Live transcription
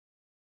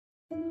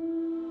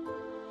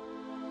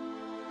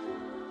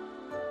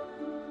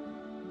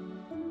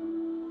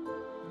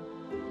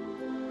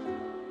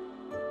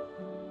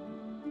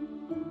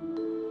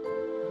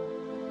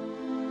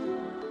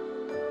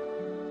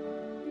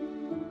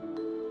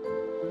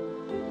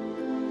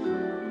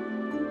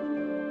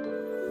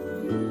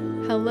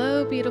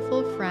Hello,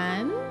 beautiful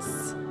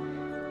friends.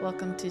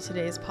 Welcome to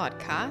today's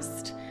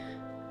podcast.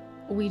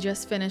 We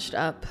just finished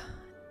up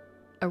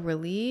a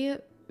really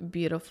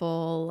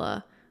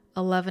beautiful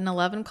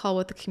 11/11 call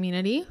with the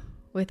community,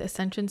 with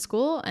Ascension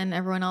School and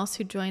everyone else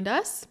who joined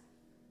us.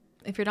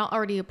 If you're not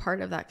already a part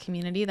of that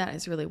community, that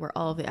is really where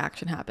all of the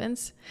action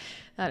happens.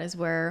 That is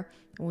where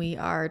we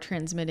are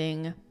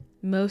transmitting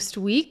most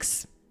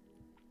weeks,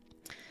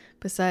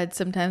 besides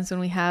sometimes when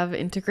we have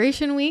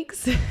integration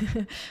weeks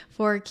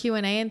for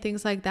Q&A and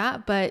things like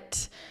that.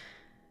 But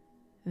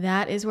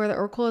that is where the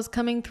Oracle is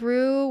coming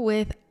through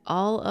with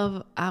all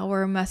of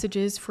our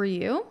messages for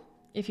you.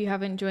 If you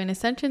haven't joined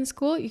Ascension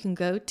School, you can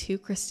go to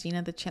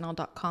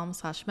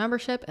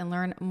christinathechannel.com/membership and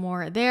learn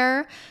more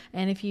there.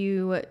 And if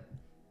you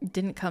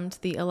didn't come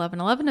to the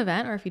 11/11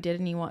 event, or if you did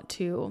and you want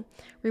to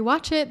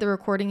rewatch it, the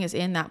recording is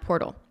in that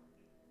portal.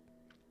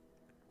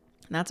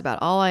 And that's about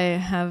all I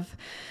have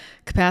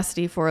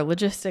capacity for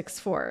logistics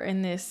for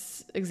in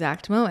this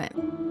exact moment.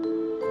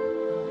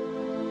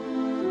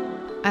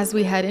 As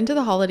we head into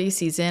the holiday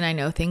season, I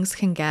know things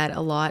can get a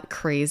lot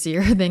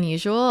crazier than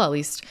usual, at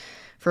least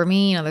for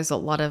me. There's a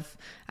lot of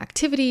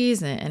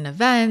activities and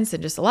events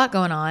and just a lot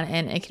going on,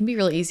 and it can be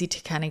really easy to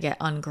kind of get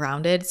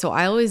ungrounded. So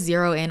I always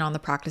zero in on the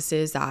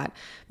practices that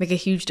make a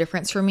huge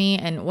difference for me.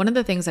 And one of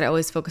the things that I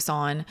always focus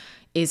on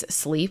is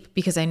sleep,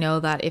 because I know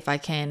that if I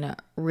can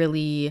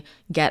really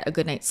get a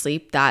good night's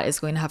sleep, that is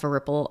going to have a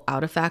ripple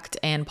out effect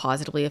and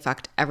positively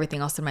affect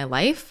everything else in my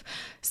life.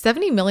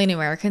 70 million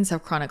Americans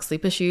have chronic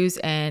sleep issues,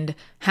 and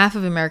half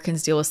of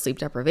Americans deal with sleep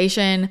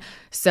deprivation.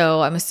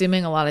 So I'm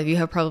assuming a lot of you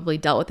have probably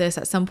dealt with this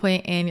at some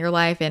point in your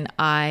life, and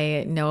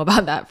I know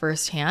about that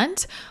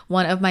firsthand.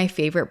 One of my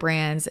favorite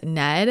brands,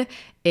 Ned,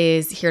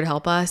 is here to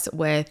help us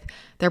with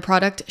their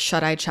product,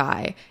 Shut Eye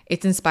Chai.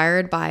 It's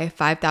inspired by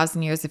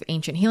 5,000 years of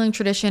ancient healing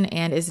tradition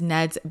and is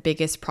Ned's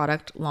biggest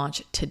product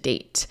launch to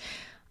date.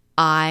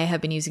 I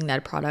have been using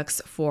Ned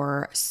products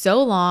for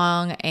so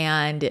long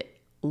and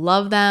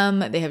love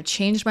them. They have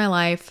changed my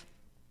life.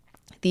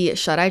 The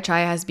Shut Eye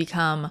Chai has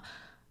become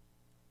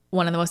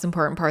one of the most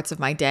important parts of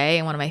my day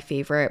and one of my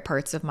favorite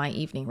parts of my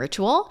evening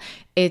ritual.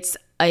 It's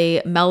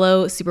a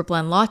mellow super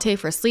blend latte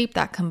for sleep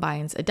that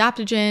combines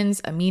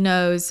adaptogens,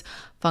 aminos,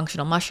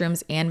 functional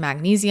mushrooms, and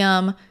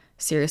magnesium.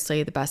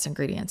 Seriously, the best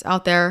ingredients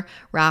out there,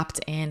 wrapped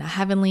in a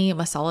heavenly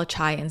masala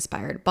chai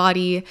inspired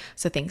body.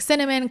 So think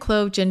cinnamon,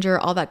 clove, ginger,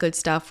 all that good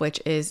stuff, which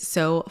is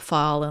so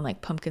fall and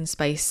like pumpkin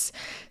spice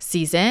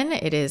season.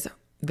 It is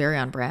very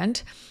on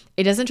brand.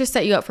 It doesn't just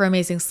set you up for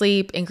amazing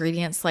sleep.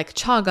 Ingredients like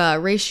chaga,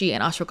 reishi,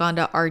 and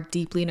ashwagandha are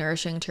deeply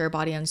nourishing to your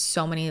body on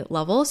so many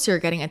levels, so you're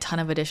getting a ton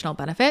of additional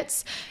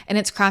benefits. And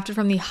it's crafted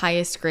from the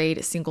highest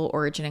grade single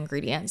origin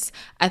ingredients,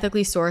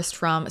 ethically sourced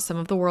from some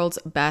of the world's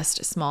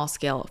best small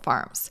scale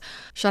farms.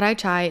 Shut Eye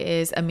Chai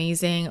is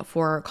amazing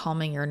for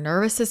calming your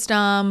nervous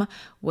system,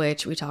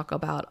 which we talk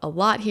about a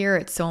lot here.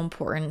 It's so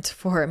important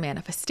for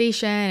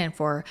manifestation and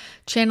for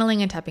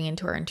channeling and tapping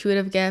into our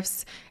intuitive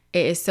gifts.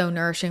 It is so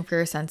nourishing for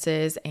your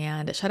senses,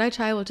 and Shut Eye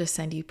Chai will just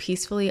send you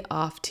peacefully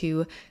off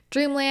to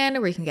dreamland,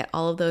 where you can get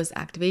all of those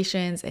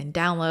activations and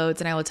downloads.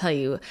 And I will tell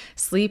you,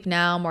 sleep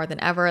now more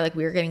than ever. Like,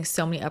 we are getting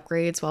so many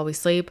upgrades while we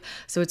sleep.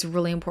 So it's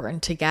really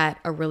important to get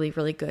a really,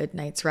 really good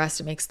night's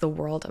rest. It makes the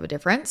world of a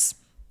difference.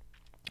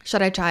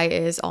 Shut Eye Chai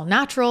is all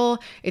natural.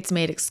 It's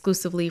made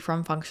exclusively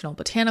from functional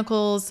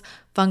botanicals,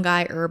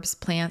 fungi, herbs,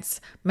 plants,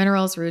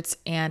 minerals, roots,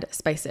 and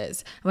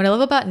spices. And what I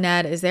love about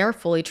Ned is they are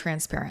fully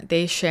transparent.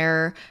 They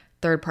share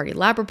third-party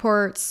lab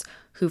reports,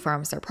 who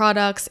farms their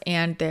products,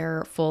 and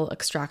their full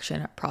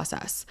extraction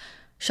process.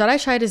 Shut Eye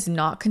Chai does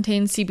not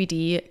contain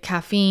CBD,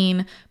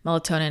 caffeine,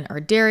 melatonin,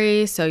 or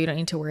dairy, so you don't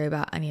need to worry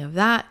about any of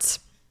that.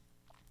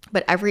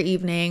 But every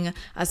evening,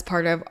 as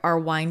part of our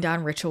wind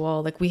down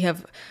ritual, like we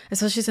have,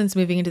 especially since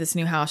moving into this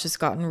new house, just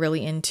gotten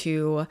really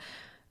into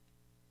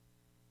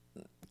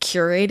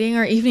curating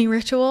our evening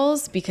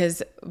rituals,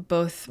 because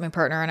both my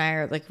partner and I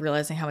are like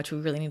realizing how much we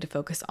really need to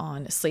focus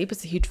on sleep.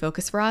 It's a huge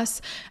focus for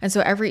us. And so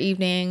every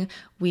evening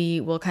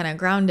we will kind of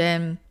ground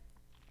in.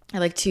 I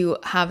like to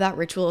have that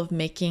ritual of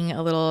making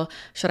a little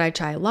Shut Eye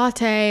Chai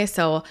latte.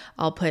 So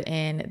I'll put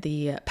in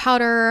the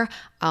powder,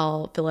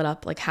 I'll fill it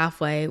up like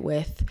halfway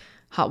with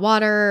hot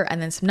water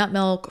and then some nut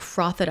milk,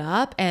 froth it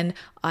up, and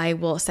I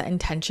will set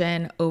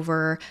intention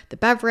over the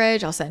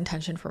beverage. I'll set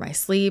intention for my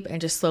sleep and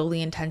just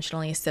slowly,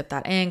 intentionally sip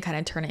that in, kind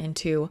of turn it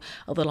into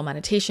a little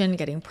meditation,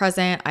 getting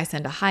present. I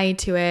send a hi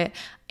to it,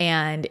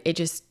 and it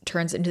just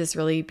turns into this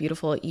really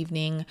beautiful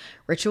evening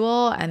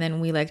ritual. And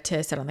then we like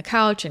to sit on the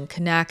couch and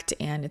connect,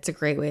 and it's a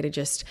great way to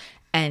just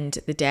end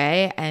the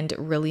day and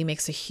really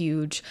makes a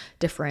huge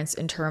difference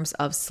in terms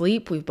of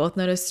sleep. We've both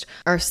noticed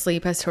our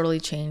sleep has totally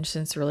changed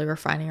since really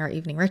refining our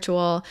evening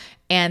ritual.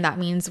 And that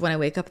means when I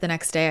wake up the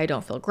next day, I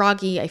don't feel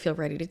groggy. I feel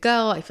ready to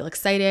go. I feel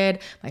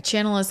excited. My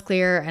channel is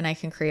clear, and I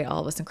can create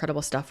all this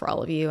incredible stuff for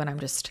all of you. And I'm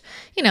just,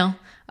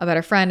 a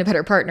better friend, a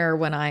better partner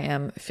when I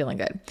am feeling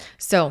good.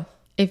 So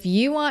If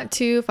you want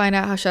to find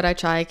out how Shut Eye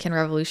Chai can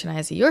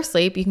revolutionize your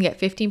sleep, you can get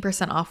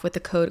 15% off with the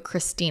code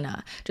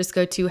Christina. Just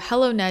go to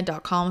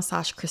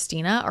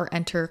helloned.com/Christina or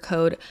enter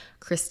code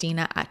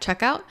Christina at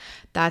checkout.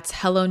 That's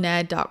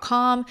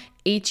helloned.com,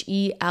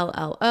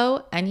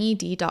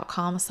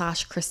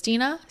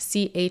 helloned.com/Christina,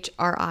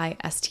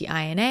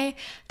 CHRISTINA,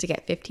 to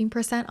get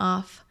 15%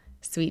 off.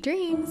 Sweet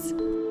dreams.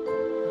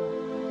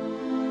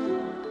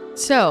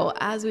 So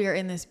as we are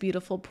in this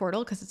beautiful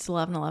portal, because it's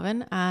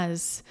 11:11,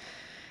 as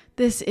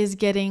this is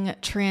getting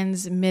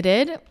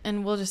transmitted,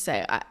 and we'll just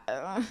say,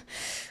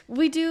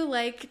 we do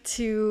like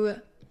to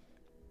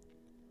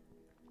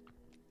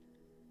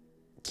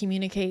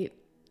communicate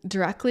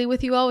directly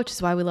with you all, which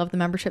is why we love the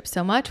membership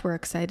so much. We're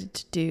excited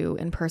to do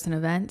in-person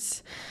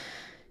events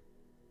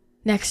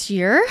next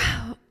year.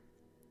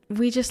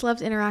 We just love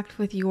to interact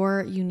with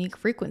your unique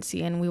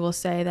frequency, and we will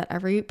say that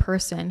every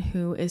person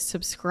who is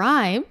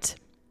subscribed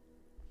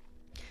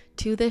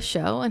to this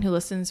show and who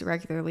listens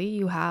regularly,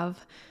 you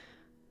have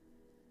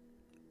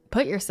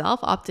put yourself,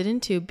 opted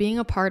into being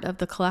a part of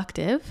the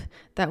collective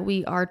that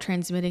we are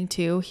transmitting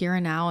to here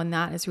and now. And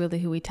that is really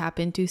who we tap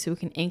into, so we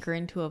can anchor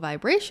into a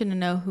vibration and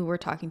know who we're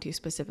talking to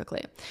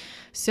specifically.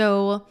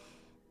 So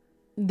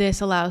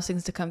this allows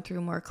things to come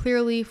through more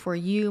clearly for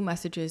you,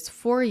 messages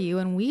for you.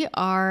 And we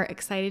are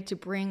excited to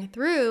bring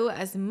through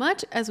as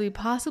much as we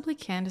possibly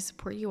can to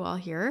support you all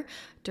here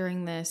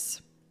during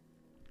this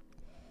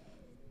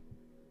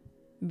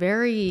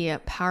very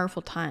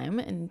powerful time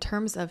in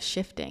terms of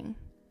shifting,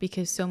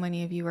 because so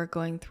many of you are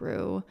going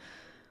through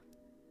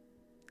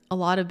a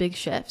lot of big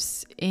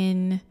shifts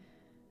in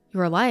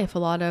your life. A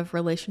lot of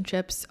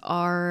relationships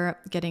are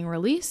getting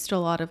released. A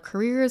lot of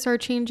careers are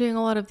changing.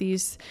 A lot of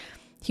these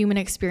human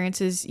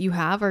experiences you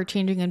have are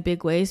changing in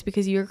big ways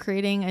because you're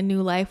creating a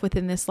new life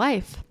within this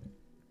life.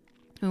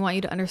 We want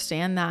you to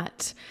understand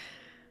that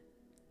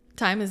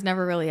time is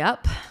never really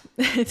up.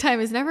 Time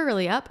is never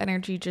really up.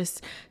 Energy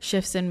just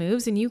shifts and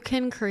moves, and you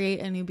can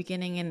create a new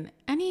beginning in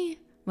any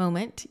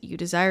moment you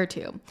desire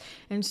to.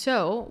 And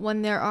so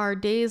when there are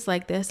days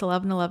like this,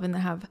 11/11, that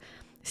have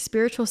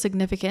spiritual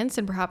significance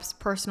and perhaps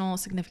personal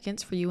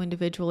significance for you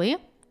individually,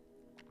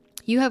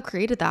 you have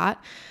created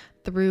that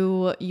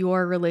through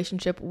your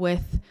relationship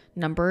with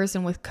numbers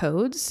and with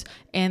codes,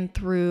 and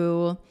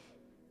through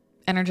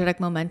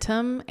energetic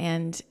momentum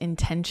and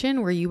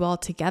intention, where you all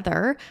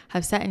together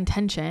have set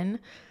intention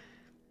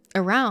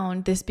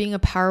around this being a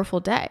powerful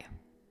day.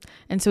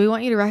 And so we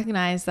want you to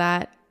recognize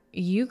that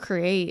you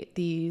create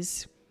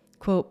these,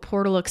 quote,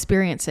 portal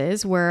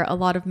experiences where a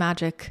lot of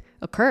magic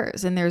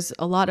occurs, and there's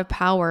a lot of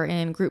power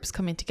in groups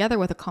coming together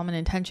with a common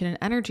intention and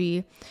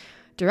energy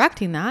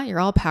directing that.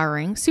 You're all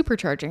powering,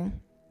 supercharging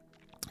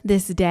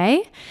this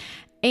day.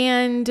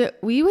 And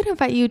we would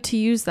invite you to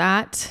use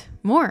that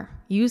more.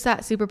 Use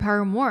that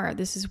superpower more.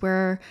 This is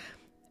where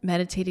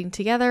meditating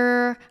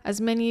together, as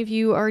many of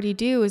you already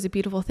do, is a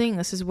beautiful thing.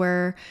 This is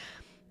where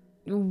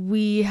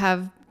we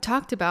have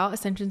talked about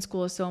Ascension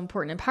School is so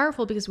important and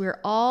powerful, because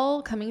we're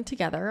all coming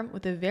together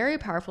with a very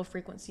powerful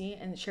frequency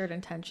and shared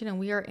intention. And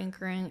we are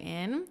anchoring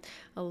in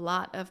a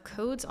lot of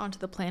codes onto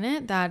the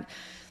planet that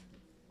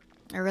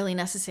are really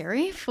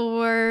necessary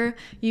for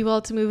you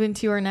all to move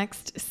into your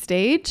next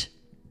stage.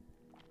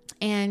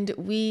 And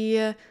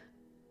we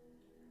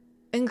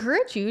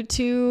encourage you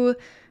to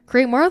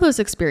create more of those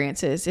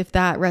experiences if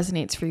that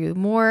resonates for you.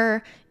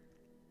 More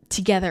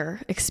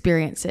together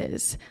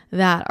experiences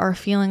that are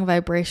feeling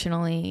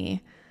vibrationally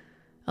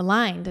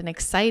aligned and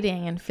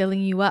exciting and filling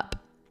you up.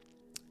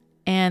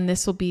 And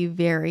this will be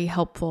very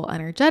helpful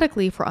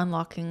energetically for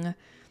unlocking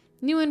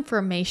new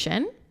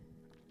information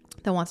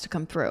that wants to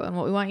come through. And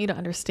what we want you to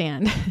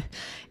understand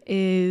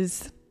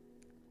is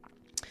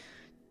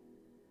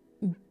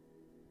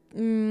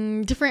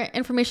different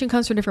information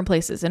comes from different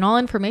places, and all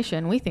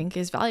information we think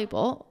is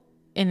valuable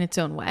in its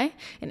own way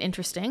and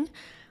interesting.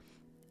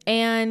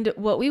 And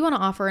what we want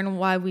to offer, and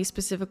why we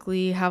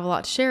specifically have a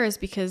lot to share, is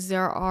because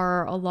there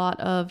are a lot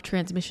of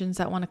transmissions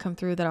that want to come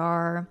through that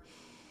are,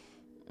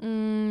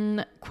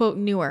 quote,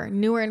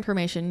 newer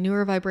information,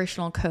 newer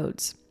vibrational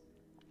codes.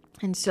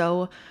 And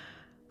so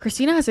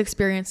Christina has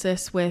experienced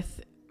this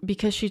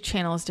because she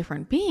channels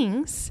different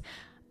beings,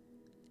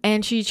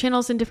 and she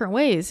channels in different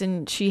ways.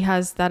 And she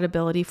has that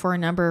ability for a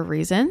number of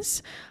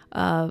reasons,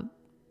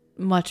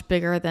 much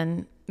bigger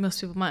than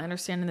most people might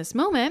understand in this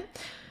moment,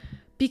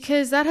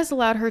 because that has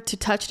allowed her to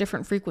touch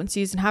different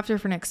frequencies and have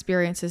different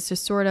experiences to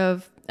sort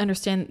of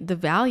understand the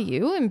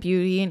value and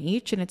beauty in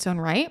each in its own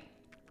right.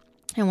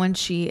 And when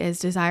she is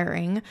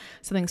desiring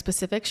something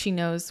specific, she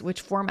knows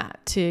which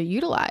format to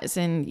utilize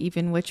and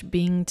even which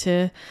being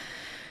to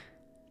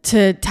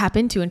tap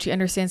into. And she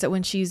understands that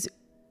when she's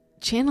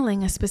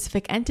channeling a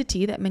specific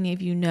entity that many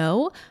of you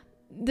know,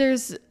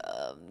 there's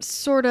a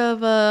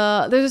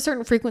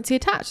certain frequency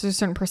attached. There's a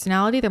certain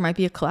personality. There might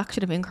be a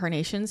collection of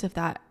incarnations if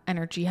that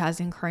energy has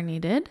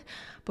incarnated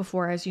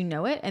before as you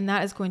know it. And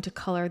that is going to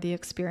color the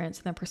experience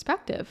and the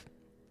perspective.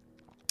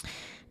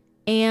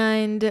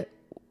 And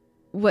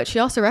what she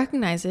also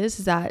recognizes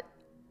is that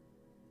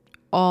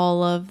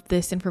all of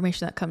this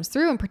information that comes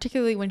through. And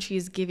particularly when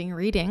she's giving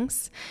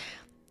readings,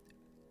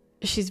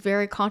 she's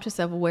very conscious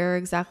of where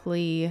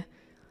exactly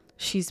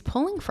she's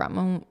pulling from.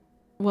 And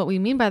what we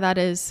mean by that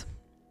is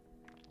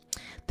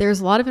there's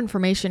a lot of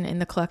information in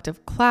the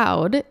collective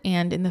cloud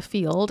and in the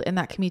field, and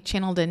that can be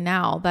channeled in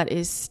now that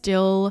is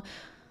still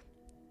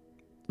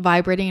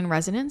vibrating in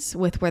resonance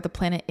with where the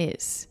planet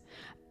is.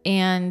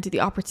 And the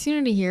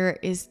opportunity here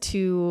is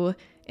to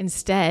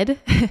instead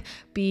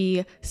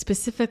be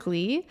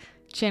specifically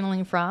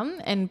channeling from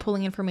and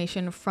pulling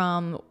information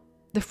from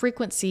the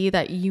frequency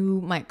that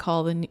you might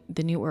call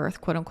the new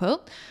earth, quote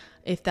unquote,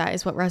 if that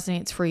is what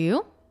resonates for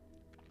you.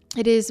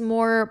 It is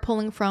more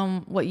pulling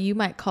from what you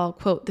might call,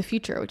 quote, the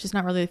future, which is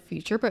not really the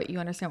future, but you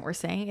understand what we're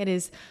saying. It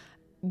is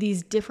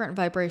these different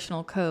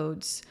vibrational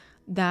codes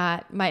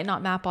that might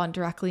not map on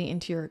directly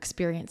into your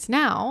experience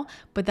now,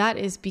 but that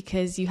is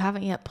because you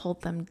haven't yet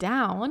pulled them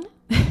down.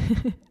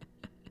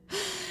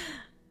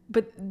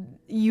 But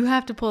you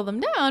have to pull them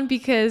down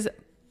because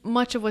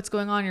much of what's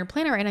going on your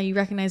planet right now you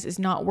recognize is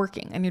not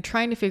working, and you're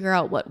trying to figure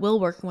out what will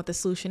work and what the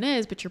solution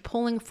is, but you're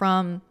pulling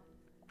from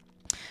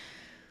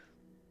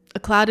a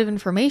cloud of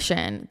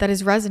information that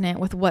is resonant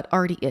with what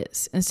already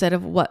is instead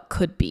of what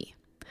could be.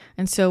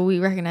 And so we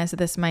recognize that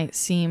this might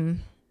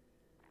seem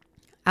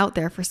out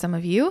there for some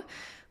of you.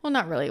 Well,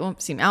 not really. It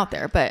won't seem out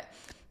there, but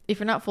if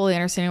you're not fully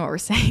understanding what we're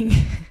saying,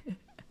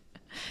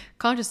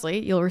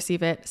 consciously, you'll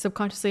receive it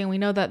subconsciously. And we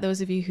know that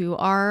those of you who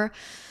are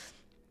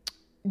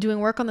doing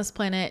work on this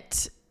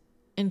planet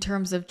in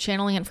terms of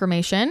channeling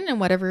information in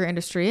whatever your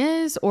industry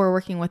is, or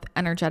working with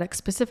energetics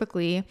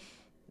specifically,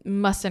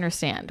 must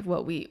understand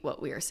what we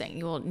are saying.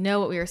 You will know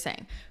what we are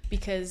saying,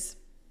 because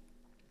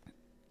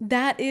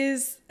that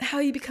is how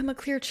you become a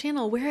clear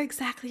channel. Where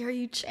exactly are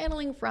you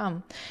channeling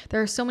from?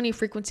 There are so many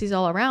frequencies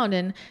all around,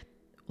 and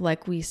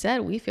like we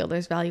said, we feel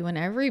there's value in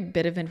every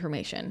bit of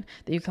information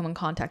that you come in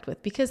contact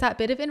with, because that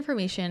bit of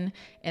information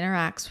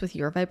interacts with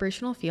your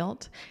vibrational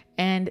field,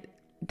 and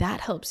that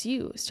helps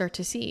you start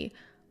to see,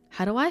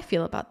 how do I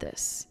feel about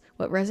this?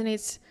 What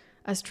resonates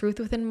as truth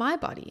within my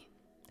body?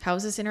 How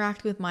does this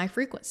interact with my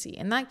frequency?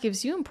 And that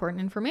gives you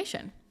important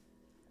information.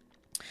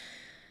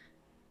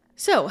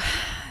 So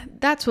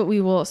that's what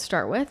we will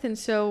start with. And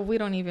so we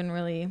don't even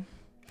really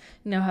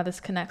know how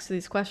this connects to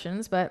these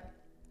questions, but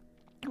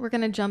we're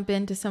going to jump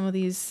into some of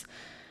these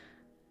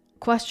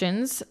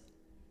questions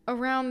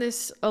around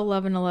this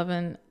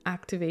 1111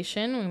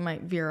 activation. We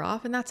might veer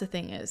off. And that's the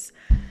thing, is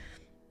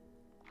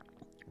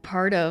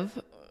part of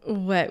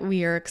what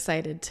we are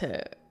excited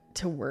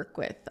to work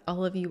with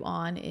all of you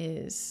on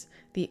is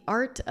the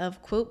art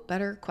of, quote,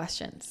 better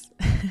questions,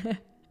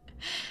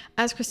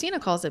 as Christina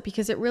calls it,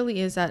 because it really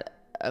is that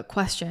a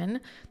question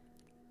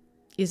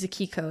is a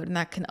key code, and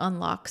that can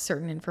unlock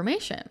certain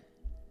information.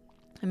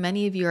 And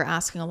many of you are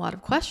asking a lot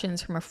of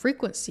questions from a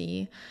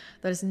frequency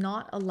that is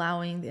not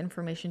allowing the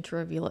information to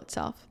reveal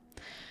itself.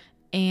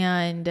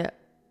 And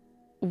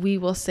we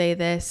will say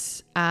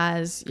this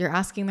as you're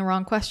asking the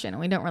wrong question. And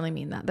we don't really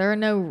mean that. There are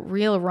no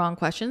real wrong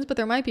questions, but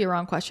there might be a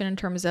wrong question in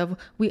terms of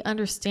we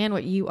understand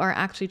what you are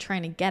actually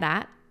trying to get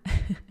at.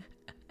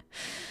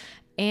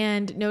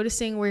 And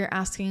noticing where you're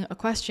asking a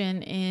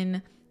question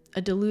in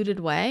a diluted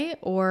way,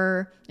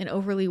 or an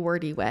overly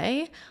wordy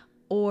way,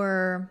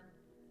 or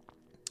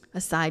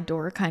a side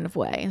door kind of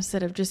way,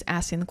 instead of just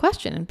asking the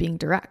question and being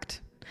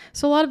direct.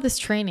 So a lot of this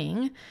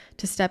training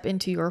to step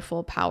into your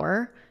full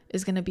power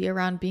is going to be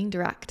around being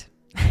direct.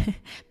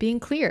 Being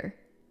clear.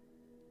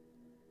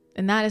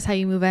 And that is how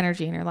you move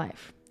energy in your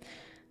life.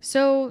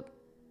 So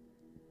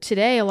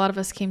today, a lot of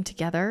us came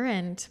together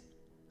and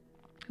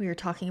we were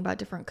talking about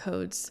different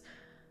codes,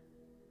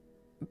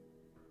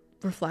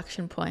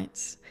 reflection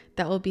points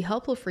that will be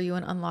helpful for you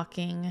in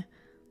unlocking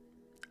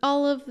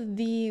all of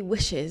the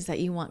wishes that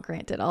you want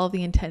granted, all of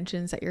the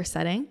intentions that you're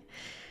setting,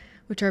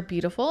 which are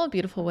beautiful, a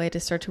beautiful way to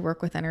start to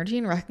work with energy,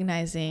 and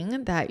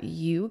recognizing that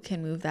you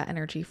can move that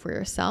energy for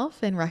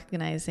yourself, and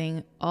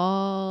recognizing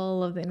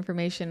all of the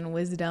information,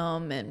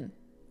 wisdom, and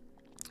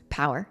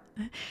power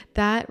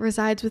that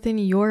resides within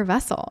your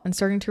vessel, and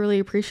starting to really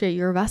appreciate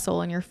your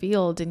vessel and your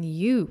field and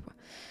you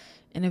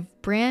in a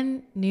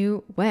brand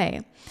new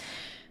way.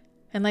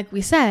 And like we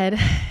said,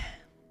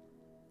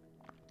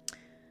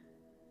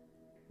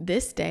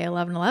 this day,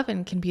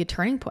 11/11, can be a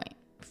turning point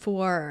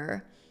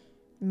for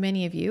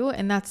many of you.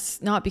 And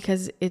that's not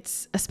because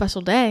it's a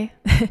special day.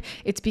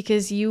 It's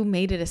because you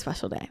made it a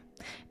special day.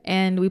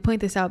 And we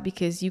point this out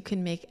because you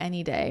can make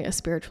any day a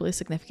spiritually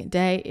significant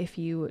day if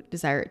you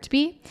desire it to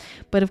be.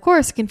 But of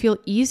course, it can feel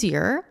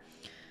easier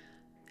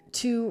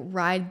to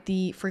ride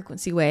the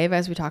frequency wave,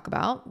 as we talk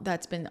about,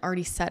 that's been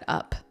already set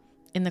up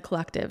in the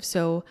collective.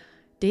 So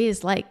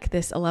days like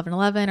this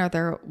 11/11, or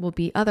there will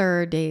be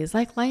other days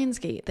like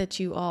Lionsgate that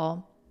you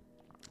all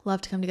love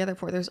to come together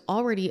for. There's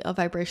already a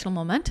vibrational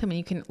momentum, and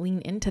you can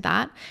lean into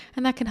that.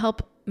 And that can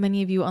help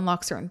many of you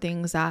unlock certain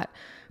things that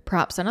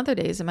perhaps on other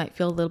days it might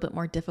feel a little bit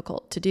more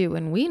difficult to do.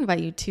 And we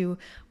invite you to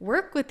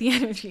work with the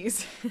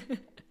energies.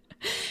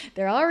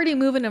 They're already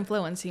moving and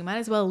flowing, so you might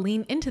as well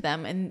lean into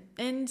them.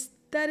 And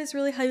that is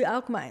really how you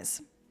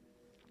alchemize.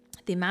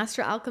 The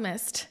master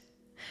alchemist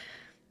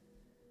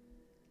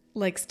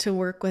likes to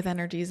work with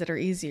energies that are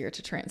easier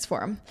to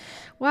transform.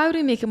 Why would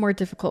we make it more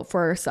difficult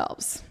for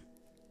ourselves?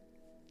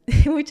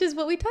 Which is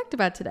what we talked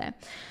about today.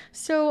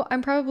 So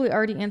I'm probably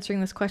already answering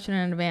this question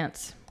in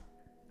advance.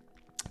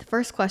 The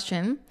first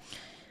question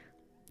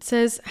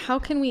says, how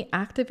can we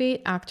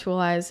activate,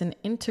 actualize, and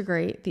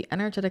integrate the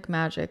energetic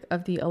magic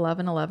of the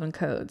 1111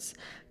 codes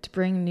to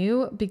bring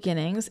new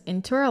beginnings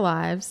into our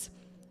lives,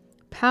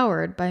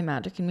 powered by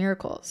magic and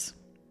miracles?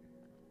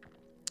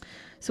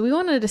 So we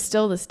want to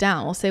distill this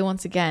down. We'll say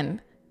once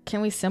again,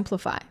 can we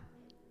simplify?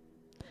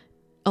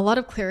 A lot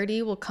of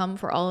clarity will come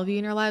for all of you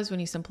in your lives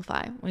when you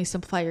simplify. When you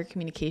simplify your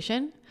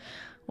communication,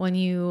 when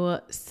you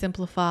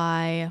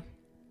simplify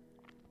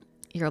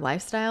your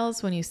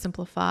lifestyles, when you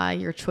simplify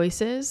your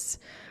choices.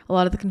 A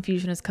lot of the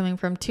confusion is coming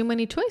from too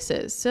many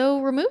choices.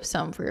 So remove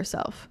some for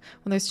yourself.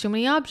 When there's too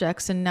many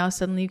objects and now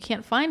suddenly you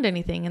can't find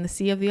anything in the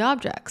sea of the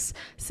objects.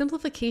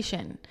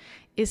 Simplification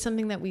is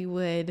something that we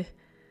would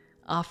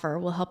offer,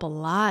 will help a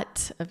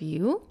lot of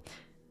you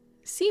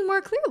see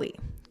more clearly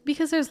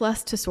because there's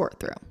less to sort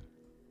through.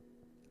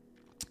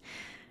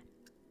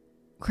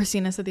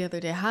 Christina said the other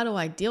day, how do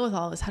I deal with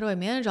all this? How do I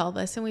manage all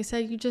this? And we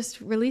said, you just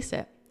release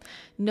it.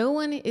 No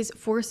one is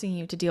forcing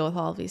you to deal with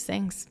all of these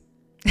things.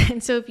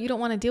 And so if you don't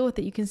want to deal with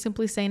it, you can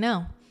simply say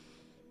no.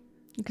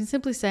 You can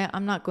simply say,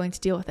 I'm not going to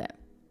deal with it.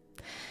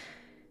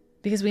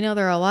 Because we know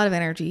there are a lot of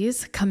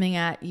energies coming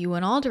at you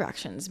in all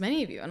directions,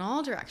 many of you in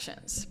all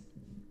directions.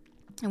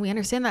 And we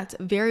understand that's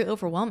very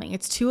overwhelming.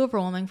 It's too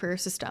overwhelming for your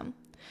system.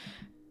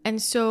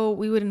 And so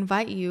we would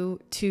invite you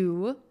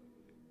to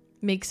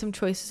make some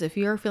choices. If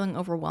you are feeling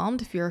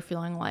overwhelmed, if you're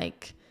feeling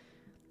like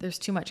there's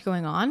too much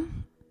going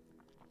on,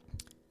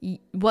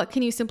 what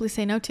can you simply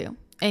say no to?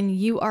 And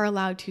you are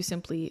allowed to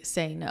simply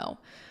say no.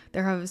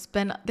 There has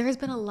been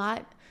a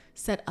lot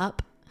set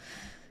up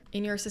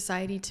in your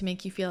society to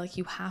make you feel like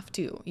you have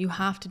to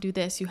do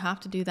this, you have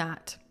to do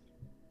that.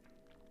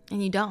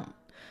 And you don't.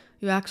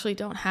 You actually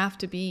don't have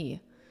to be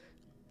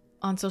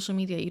on social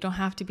media. You don't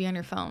have to be on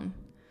your phone.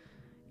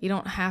 You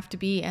don't have to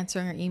be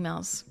answering your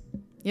emails.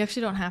 You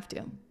actually don't have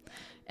to.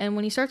 And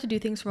when you start to do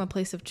things from a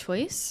place of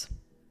choice,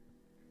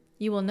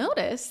 you will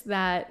notice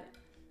that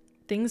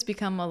things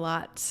become a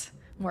lot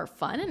more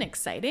fun and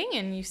exciting,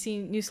 and you see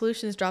new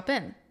solutions drop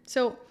in.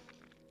 So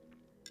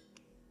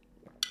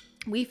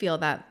we feel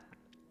that,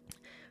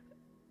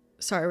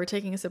 sorry, we're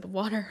taking a sip of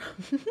water.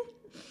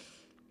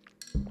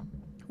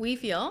 We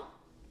feel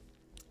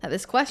that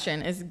this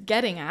question is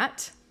getting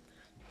at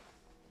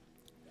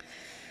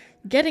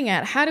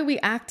how do we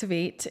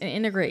activate and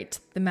integrate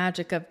the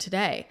magic of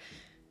today?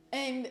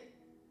 And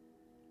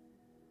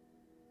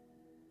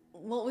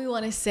what we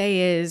want to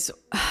say is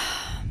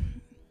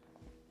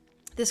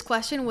this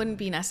question wouldn't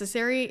be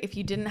necessary if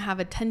you didn't have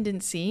a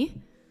tendency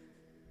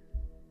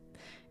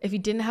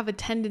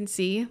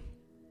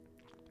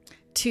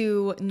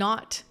to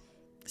not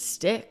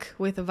stick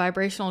with the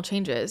vibrational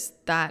changes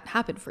that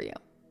happen for you.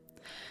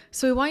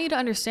 So we want you to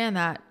understand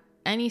that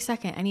any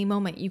second, any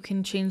moment, you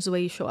can change the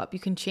way you show up. You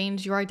can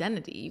change your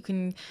identity. You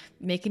can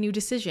make a new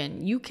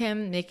decision. You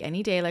can make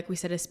any day, like we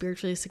said, a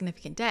spiritually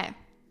significant day.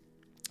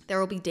 There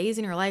will be days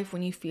in your life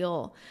when you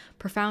feel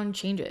profound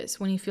changes,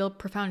 when you feel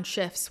profound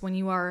shifts, when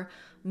you are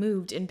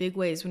moved in big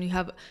ways, when you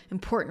have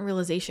important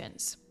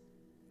realizations.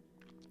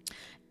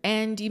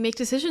 And you make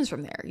decisions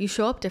from there. You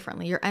show up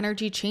differently. Your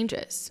energy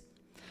changes.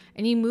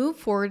 And you move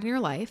forward in your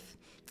life.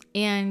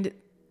 And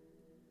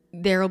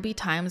there will be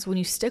times when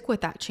you stick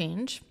with that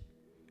change.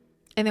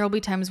 And there will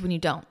be times when you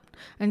don't.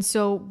 And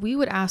so we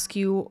would ask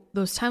you,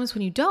 those times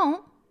when you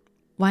don't,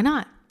 why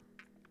not?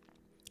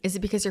 Is it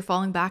because you're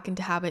falling back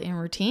into habit and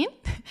routine?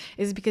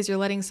 Is it because you're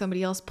letting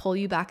somebody else pull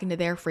you back into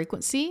their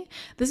frequency?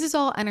 This is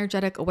all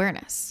energetic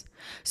awareness.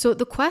 So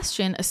the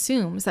question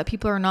assumes that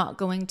people are not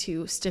going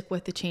to stick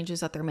with the changes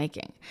that they're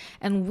making.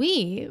 And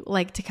we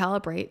like to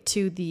calibrate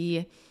to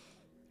the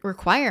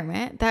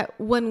requirement that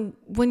when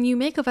you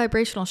make a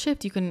vibrational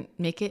shift, you can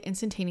make it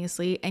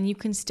instantaneously and you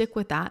can stick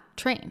with that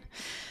train.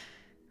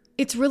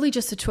 It's really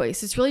just a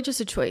choice. It's really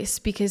just a choice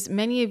because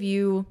many of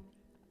you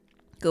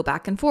go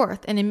back and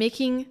forth. And in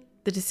making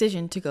the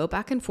decision to go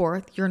back and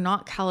forth, you're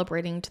not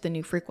calibrating to the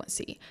new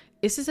frequency.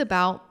 This is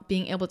about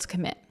being able to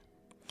commit.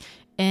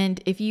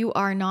 And if you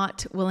are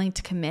not willing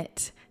to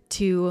commit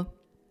to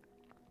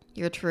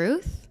your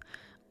truth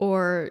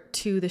or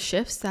to the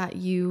shifts that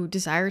you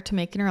desire to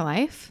make in your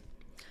life,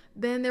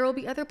 then there will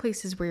be other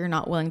places where you're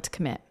not willing to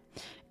commit.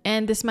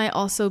 And this might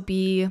also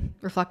be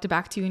reflected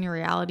back to you in your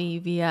reality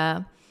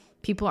via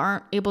people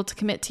aren't able to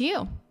commit to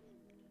you.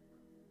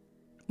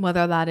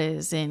 Whether that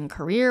is in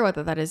career,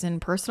 whether that is in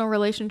personal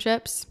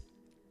relationships.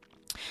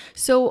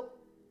 So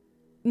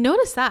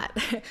notice that.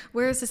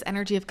 Where is this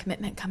energy of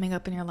commitment coming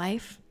up in your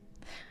life?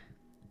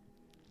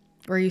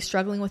 Are you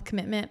struggling with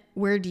commitment?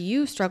 Where do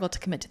you struggle to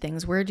commit to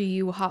things? Where do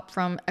you hop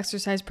from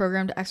exercise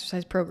program to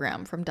exercise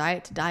program, from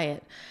diet to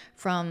diet,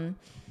 from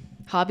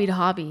hobby to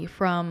hobby,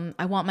 from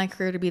I want my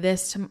career to be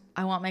this to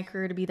I want my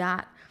career to be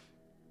that?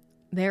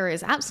 there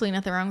is absolutely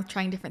nothing wrong with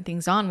trying different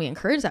things on. We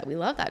encourage that. We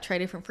love that. Try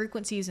different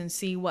frequencies and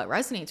see what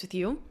resonates with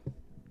you.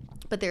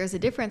 But there is a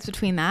difference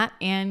between that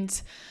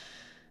and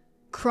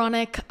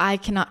chronic, I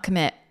cannot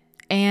commit.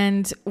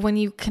 And when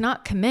you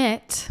cannot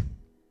commit,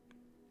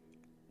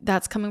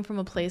 that's coming from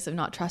a place of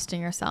not trusting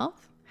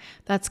yourself.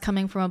 That's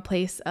coming from a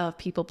place of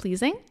people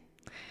pleasing.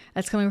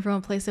 That's coming from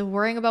a place of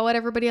worrying about what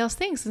everybody else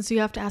thinks. And so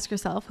you have to ask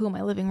yourself, who am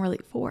I living really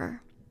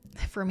for?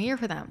 For me or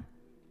for them?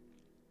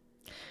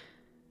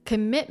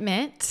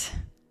 Commitment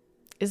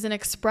is an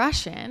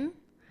expression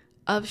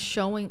of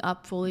showing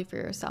up fully for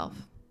yourself.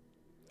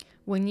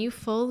 When you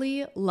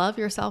fully love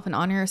yourself and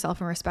honor yourself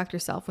and respect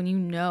yourself, when you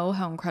know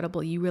how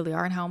incredible you really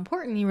are and how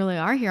important you really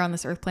are here on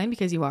this earth plane,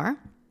 because you are,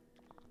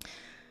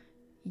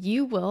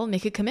 you will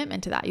make a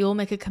commitment to that. You will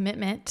make a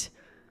commitment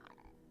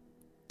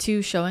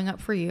to showing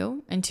up for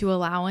you and to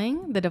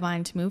allowing the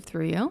divine to move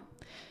through you.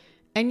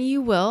 And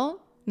you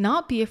will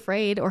not be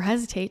afraid or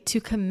hesitate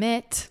to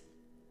commit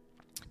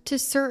to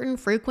certain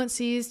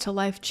frequencies, to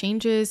life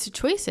changes, to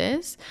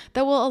choices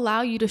that will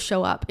allow you to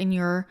show up in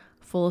your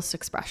fullest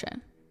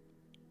expression.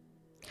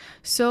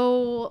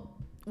 So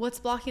what's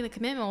blocking the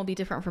commitment will be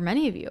different for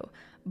many of you.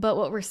 But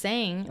what we're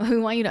saying, what we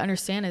want you to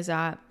understand is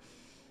that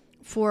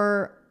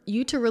for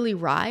you to really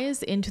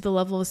rise into the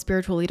level of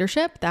spiritual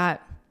leadership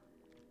that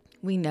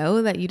we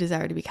know that you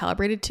desire to be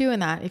calibrated to,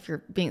 and that if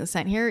you're being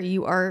sent here,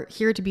 you are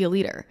here to be a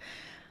leader.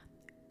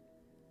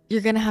 You're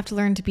going to have to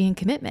learn to be in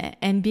commitment.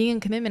 And being in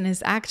commitment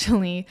is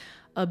actually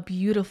a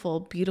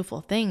beautiful,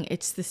 beautiful thing.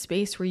 It's the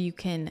space where you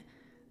can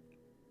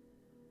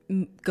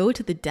go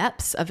to the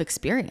depths of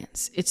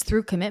experience. It's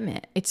through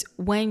commitment. It's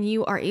when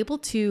you are able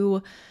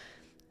to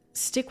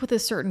stick with a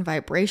certain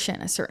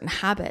vibration, a certain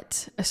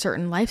habit, a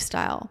certain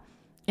lifestyle,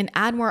 and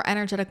add more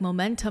energetic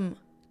momentum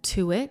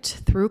to it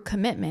through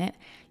commitment,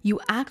 you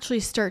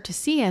actually start to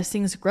see as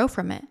things grow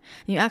from it.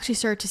 And you actually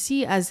start to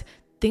see as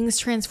things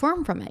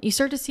transform from it. You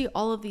start to see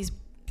all of these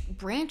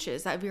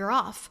branches that veer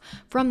off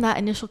from that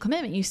initial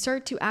commitment. You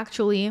start to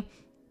actually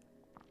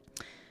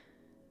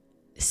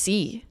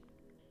see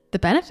the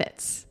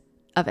benefits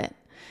of it.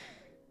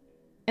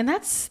 And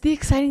that's the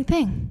exciting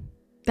thing.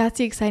 That's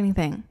the exciting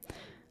thing.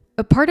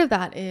 A part of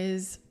that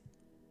is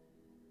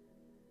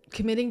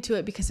committing to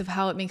it because of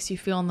how it makes you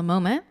feel in the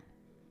moment.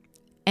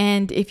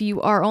 And if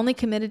you are only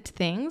committed to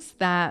things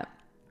that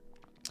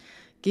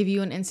give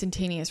you an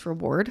instantaneous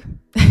reward,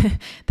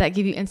 that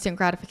give you instant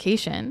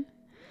gratification,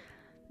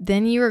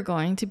 then you are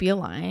going to be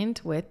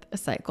aligned with a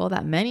cycle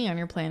that many on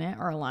your planet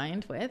are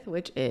aligned with,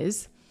 which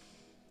is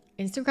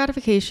instant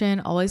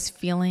gratification, always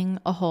feeling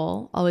a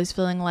hole, always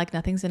feeling like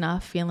nothing's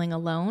enough, feeling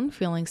alone,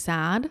 feeling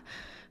sad,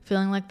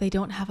 feeling like they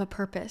don't have a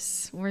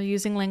purpose. We're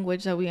using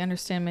language that we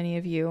understand many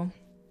of you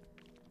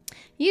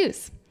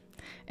use.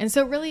 And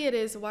so really it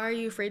is, why are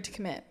you afraid to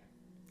commit?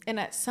 And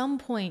at some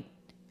point,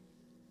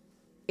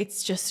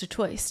 it's just a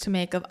choice to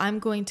make of, I'm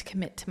going to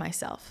commit to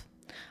myself.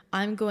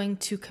 I'm going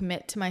to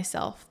commit to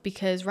myself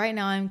because right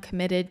now I'm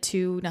committed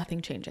to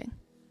nothing changing.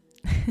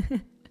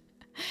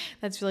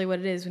 That's really what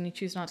it is when you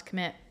choose not to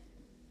commit.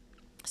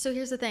 So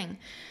here's the thing.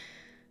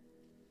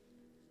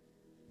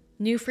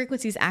 New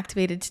frequencies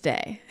activated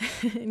today.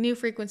 New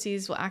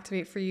frequencies will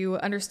activate for you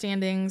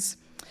understandings.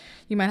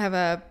 You might have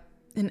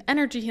an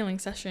energy healing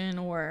session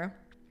or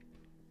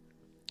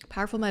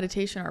powerful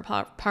meditation or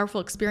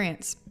powerful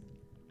experience.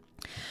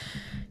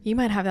 You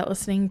might have that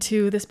listening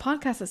to this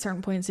podcast at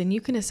certain points, and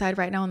you can decide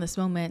right now in this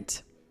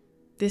moment,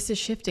 this is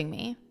shifting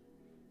me.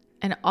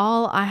 And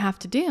all I have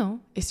to do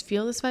is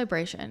feel this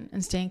vibration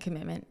and stay in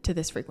commitment to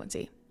this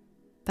frequency.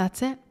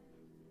 That's it.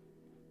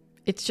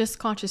 It's just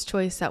conscious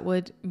choice that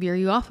would veer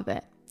you off of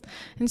it.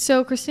 And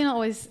so Christina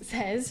always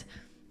says,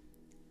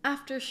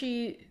 after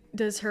she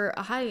does her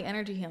high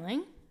energy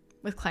healing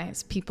with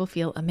clients, people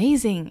feel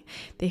amazing.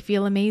 They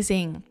feel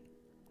amazing.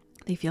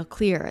 They feel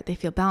clear. They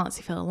feel balanced.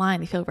 They feel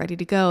aligned. They feel ready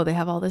to go. They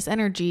have all this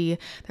energy.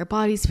 Their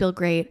bodies feel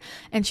great.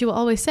 And she will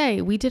always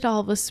say, we did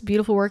all this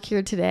beautiful work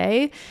here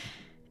today,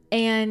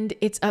 and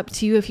it's up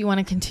to you if you want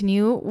to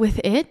continue with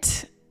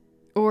it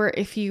or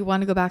if you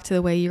want to go back to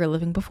the way you were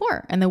living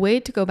before. And the way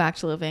to go back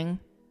to living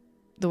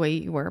the way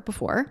you were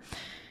before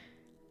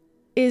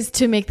is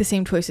to make the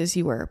same choices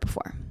you were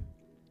before.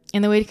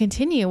 And the way to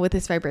continue with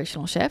this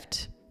vibrational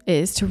shift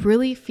is to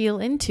really feel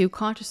into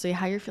consciously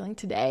how you're feeling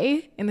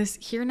today in this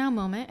here now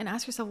moment and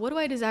ask yourself, what do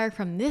I desire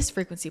from this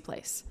frequency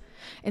place?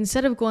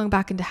 Instead of going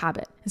back into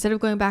habit, instead of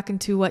going back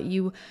into what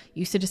you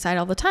used to decide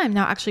all the time,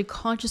 now actually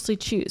consciously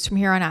choose from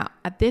here on out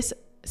at this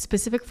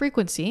specific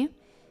frequency,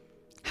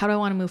 how do I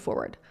want to move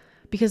forward?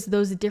 Because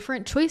those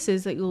different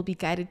choices that you will be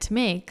guided to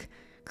make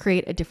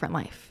create a different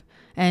life.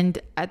 And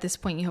at this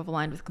point, you have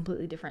aligned with a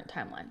completely different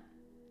timeline.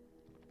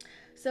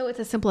 So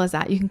it's as simple as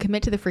that. You can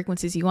commit to the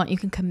frequencies you want. You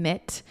can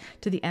commit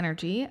to the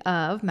energy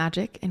of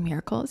magic and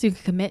miracles. You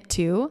can commit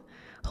to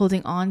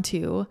holding on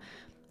to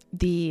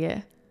the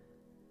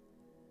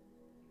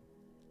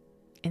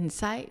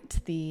insight,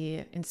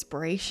 the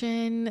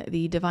inspiration,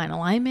 the divine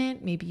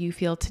alignment maybe you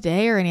feel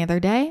today or any other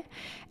day.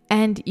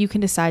 And you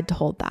can decide to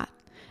hold that.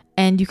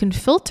 And you can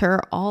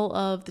filter all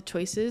of the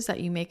choices that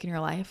you make in your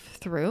life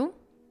through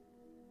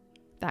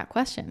that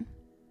question.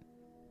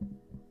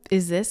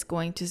 Is this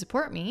going to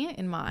support me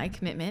in my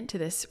commitment to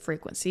this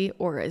frequency,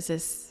 or is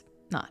this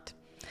not?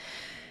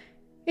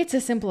 It's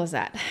as simple as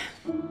that.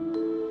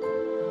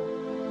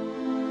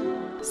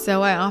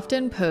 So I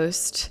often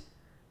post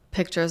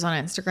pictures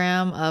on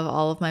Instagram of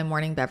all of my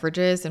morning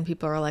beverages, and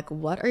people are like,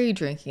 what are you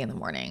drinking in the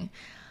morning?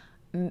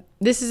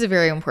 This is a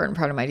very important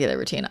part of my daily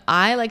routine.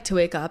 I like to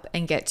wake up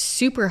and get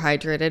super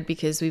hydrated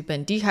because we've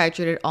been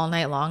dehydrated all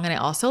night long. And I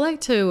also like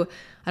to,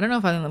 I don't know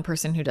if I'm the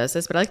person who does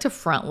this, but I like to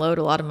front load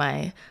a lot of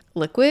my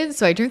liquids.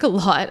 So I drink a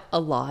lot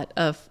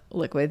of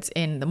liquids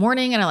in the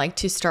morning, and I like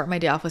to start my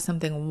day off with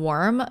something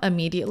warm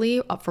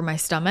immediately up for my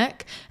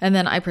stomach. And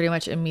then I pretty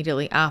much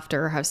immediately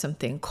after have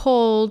something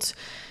cold.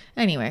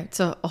 Anyway, it's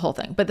a whole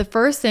thing. But the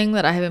first thing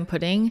that I have been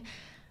putting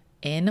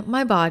in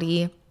my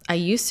body, I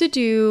used to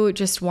do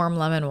just warm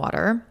lemon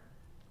water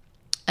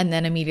and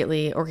then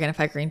immediately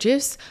Organifi green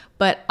juice,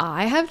 but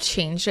I have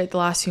changed it the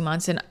last few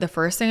months, and the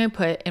first thing I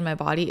put in my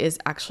body is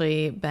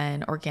actually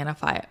been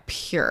Organifi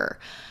Pure.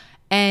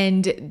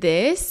 And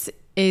this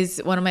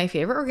is one of my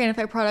favorite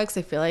Organifi products.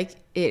 I feel like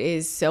it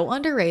is so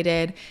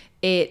underrated.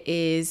 It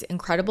is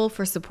incredible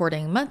for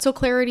supporting mental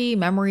clarity,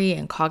 memory,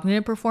 and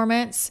cognitive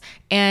performance.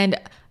 And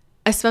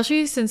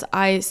especially since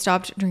I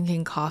stopped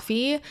drinking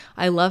coffee,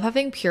 I love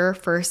having Pure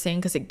first thing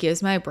because it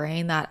gives my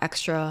brain that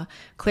extra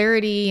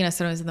clarity. You know,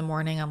 sometimes in the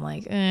morning I'm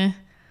like, I'm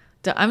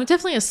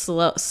definitely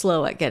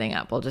slow at getting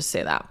up. I'll just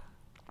say that.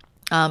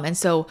 And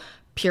so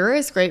Pure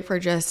is great for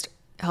just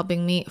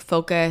helping me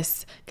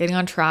focus, getting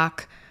on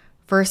track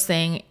first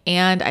thing.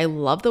 And I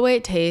love the way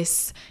it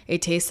tastes.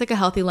 It tastes like a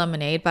healthy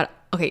lemonade, but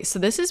okay, so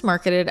this is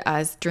marketed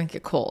as drink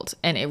it cold,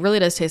 and it really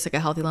does taste like a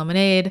healthy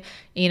lemonade,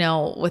 you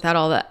know, without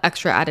all the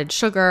extra added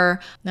sugar,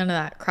 none of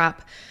that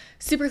crap,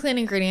 super clean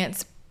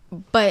ingredients,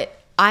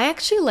 but I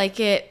actually like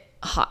it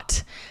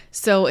hot.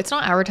 So it's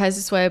not advertised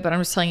this way, but I'm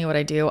just telling you what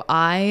I do.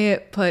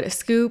 I put a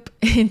scoop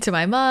into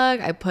my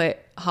mug, I put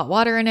hot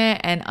water in it,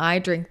 and I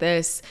drink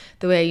this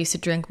the way I used to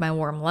drink my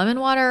warm lemon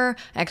water.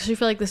 I actually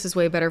feel like this is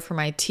way better for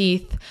my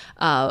teeth,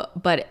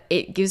 but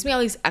it gives me all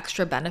these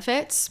extra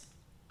benefits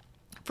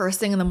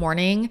first thing in the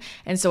morning.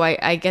 And so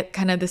I get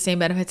kind of the same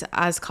benefits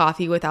as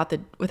coffee without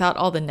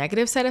all the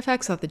negative side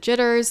effects, without the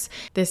jitters.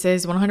 This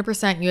is 100%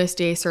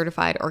 USDA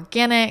certified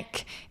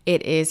organic.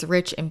 It is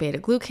rich in beta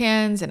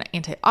glucans and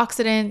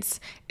antioxidants.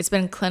 It's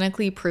been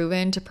clinically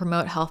proven to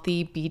promote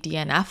healthy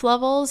BDNF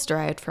levels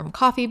derived from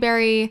coffee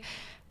berry.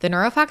 The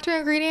neurofactor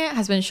ingredient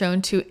has been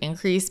shown to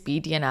increase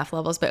BDNF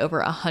levels by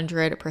over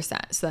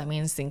 100%. So that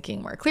means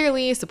thinking more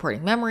clearly,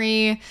 supporting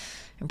memory,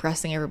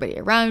 impressing everybody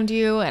around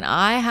you. And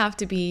I have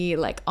to be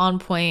like on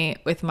point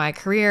with my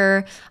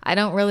career. I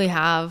don't really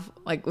have,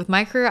 like with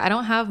my career, I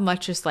don't have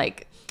much just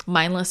like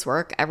mindless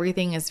work.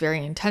 Everything is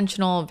very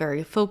intentional,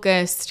 very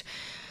focused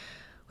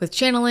with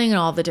channeling and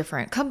all the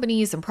different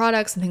companies and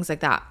products and things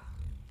like that.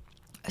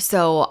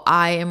 So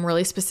I am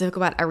really specific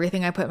about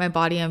everything I put in my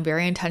body. I'm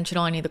very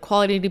intentional. I need the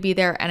quality to be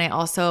there. And I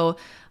also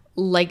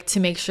like to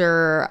make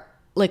sure,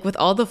 like with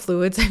all the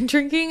fluids I'm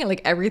drinking,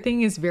 like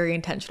everything is very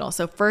intentional.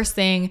 So first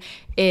thing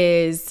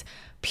is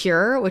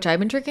Pure, which I've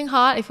been drinking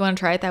hot. If you want to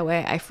try it that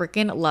way, I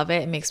freaking love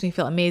it. It makes me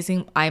feel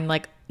amazing. I'm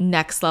like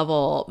next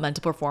level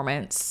mental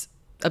performance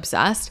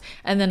obsessed.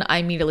 And then I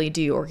immediately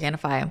do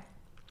Organifi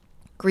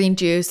green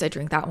juice. I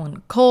drink that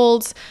one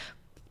cold,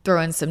 throw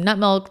in some nut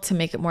milk to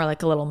make it more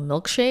like a little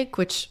milkshake,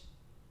 which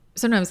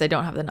sometimes I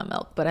don't have the nut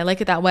milk, but I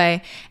like it that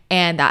way.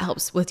 And that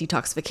helps with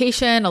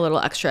detoxification, a little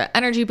extra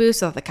energy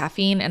boost without the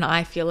caffeine. And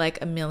I feel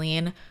like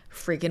 $1,000,000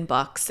 freaking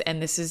bucks.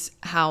 And this is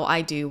how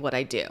I do what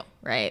I do,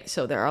 right?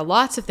 So there are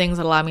lots of things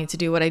that allow me to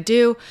do what I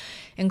do,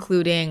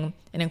 including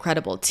an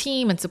incredible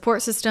team and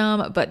support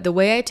system. But the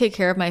way I take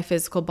care of my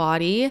physical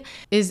body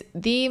is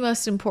the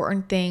most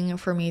important thing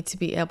for me to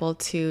be able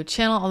to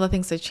channel all the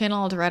things I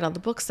channel, to write all the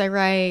books I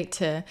write,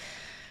 to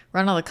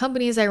run all the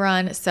companies I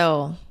run.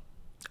 So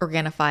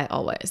Organifi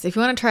always. If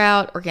you want to try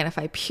out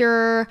Organifi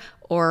Pure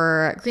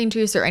or green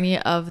juice or any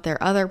of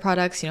their other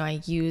products, you know,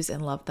 I use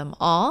and love them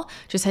all.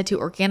 Just head to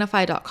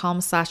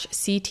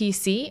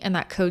Organifi.com/CTC, and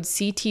that code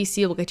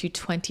CTC will get you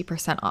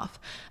 20% off.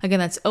 Again,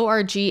 that's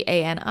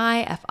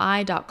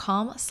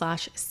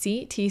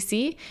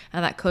ORGANIFI.com/CTC,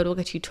 and that code will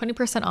get you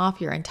 20% off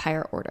your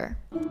entire order.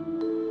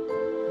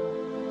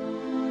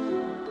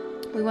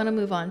 We want to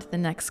move on to the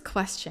next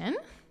question.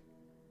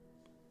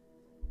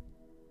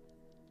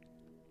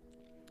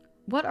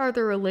 What are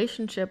the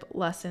relationship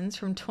lessons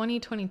from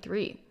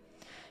 2023?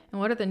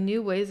 And what are the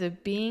new ways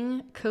of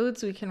being,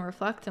 codes we can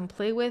reflect and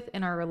play with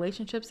in our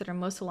relationships that are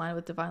most aligned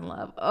with divine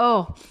love?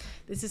 Oh,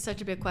 this is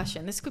such a big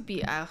question. This could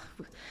be,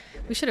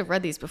 we should have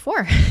read these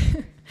before.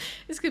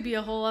 This could be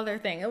a whole other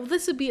thing.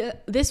 This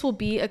will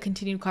be a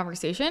continued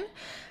conversation.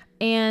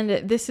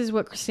 And this is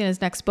what Christina's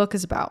next book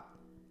is about,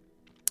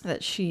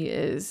 that she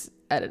is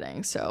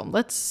editing. So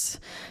let's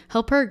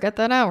help her get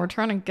that out. We're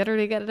trying to get her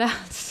to get it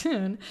out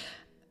soon,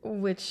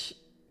 which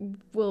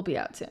will be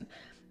out soon.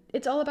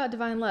 It's all about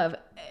divine love.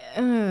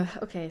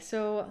 Okay,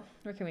 so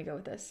where can we go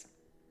with this?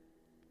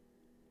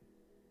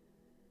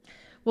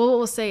 Well, what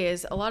we'll say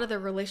is a lot of the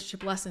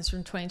relationship lessons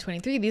from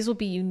 2023, these will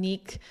be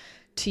unique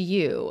to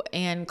you,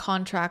 and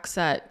contracts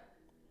that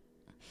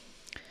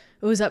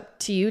it was up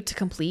to you to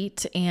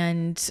complete.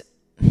 And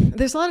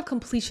there's a lot of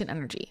completion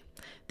energy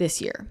this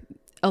year.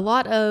 A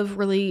lot of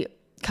really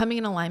coming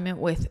in alignment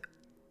with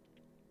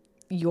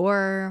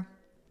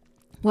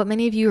what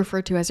many of you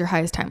refer to as your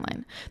highest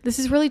timeline. This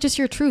is really just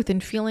your truth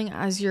and feeling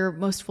as your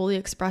most fully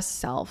expressed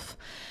self.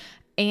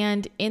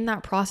 And in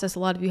that process, a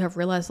lot of you have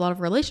realized a lot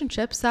of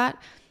relationships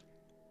that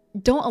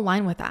don't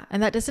align with that.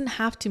 And that doesn't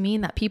have to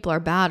mean that people are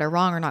bad or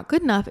wrong or not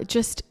good enough. It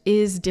just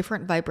is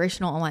different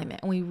vibrational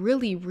alignment. And we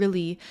really,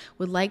 really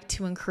would like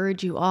to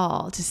encourage you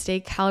all to stay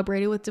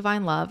calibrated with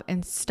divine love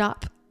and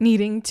stop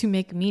needing to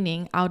make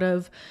meaning out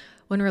of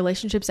when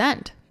relationships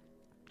end.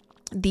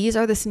 These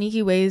are the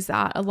sneaky ways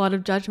that a lot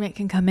of judgment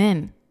can come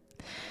in.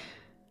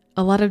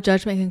 A lot of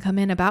judgment can come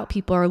in about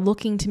people, or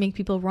looking to make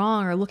people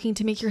wrong, or looking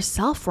to make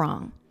yourself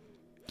wrong.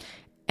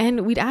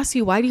 And we'd ask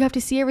you, why do you have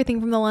to see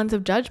everything from the lens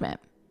of judgment?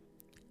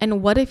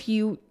 And what if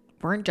you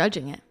weren't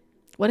judging it?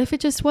 What if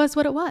it just was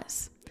what it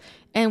was?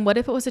 And what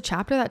if it was a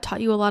chapter that taught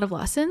you a lot of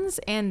lessons?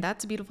 And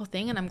that's a beautiful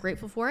thing, and I'm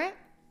grateful for it.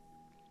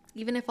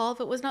 Even if all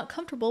of it was not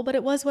comfortable, but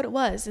it was what it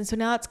was. And so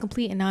now it's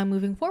complete, and now I'm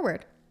moving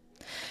forward.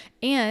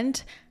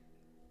 And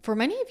for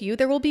many of you,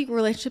 there will be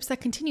relationships that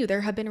continue.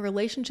 There have been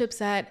relationships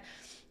that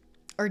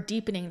are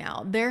deepening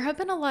now. There have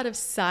been a lot of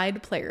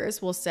side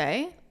players, we'll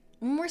say,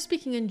 when we're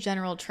speaking in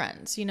general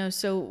trends,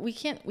 so we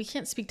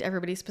can't speak to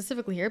everybody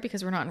specifically here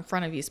because we're not in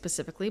front of you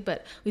specifically,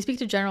 but we speak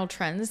to general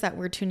trends that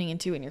we're tuning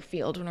into in your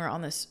field when we're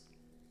on this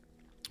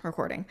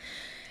recording.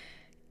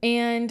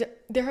 And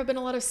there have been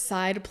a lot of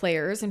side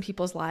players in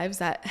people's lives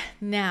that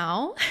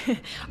now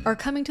are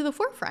coming to the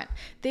forefront.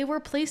 They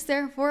were placed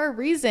there for a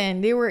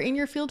reason. They were in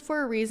your field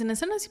for a reason. And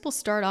sometimes people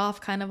start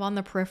off kind of on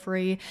the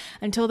periphery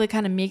until they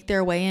kind of make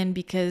their way in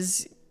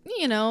because,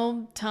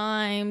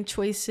 time,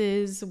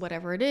 choices,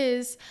 whatever it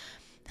is,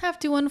 have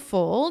to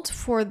unfold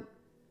for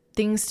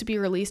things to be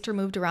released or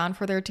moved around,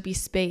 for there to be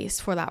space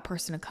for that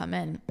person to come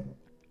in.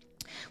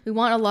 We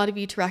want a lot of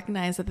you to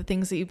recognize that the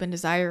things that you've been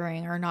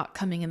desiring are not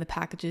coming in the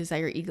packages that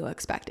your ego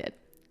expected.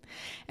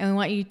 And we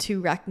want you to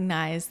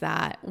recognize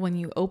that when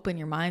you open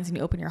your minds and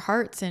you open your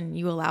hearts and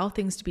you allow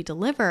things to be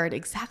delivered,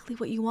 exactly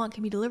what you want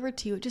can be delivered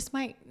to you. It just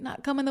might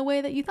not come in the way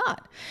that you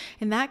thought.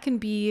 And that can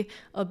be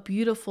a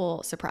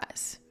beautiful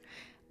surprise.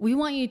 We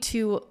want you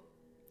to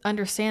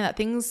understand that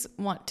things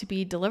want to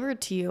be delivered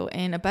to you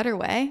in a better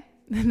way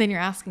than you're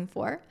asking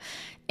for.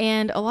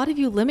 And a lot of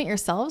you limit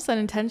yourselves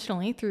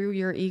unintentionally through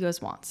your ego's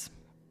wants.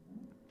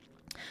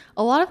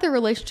 A lot of the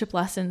relationship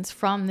lessons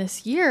from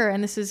this year,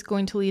 and this is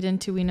going to lead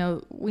into,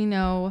 we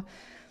know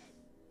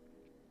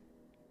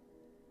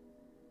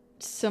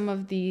some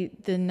of the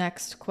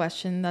next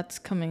question that's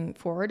coming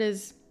forward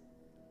is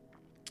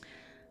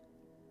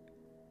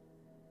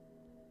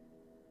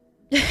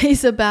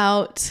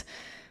about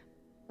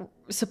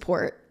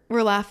support.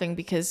 We're laughing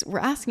because we're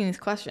asking these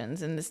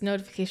questions, and this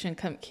notification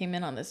came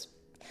in on this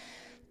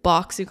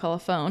box you call a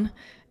phone.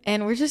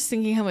 And we're just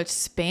thinking how much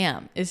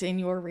spam is in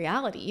your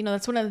reality.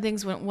 That's one of the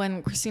things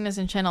when Christina's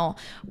in channel,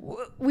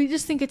 we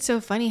just think it's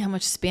so funny how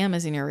much spam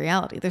is in your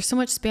reality. There's so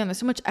much spam. There's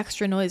so much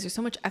extra noise. There's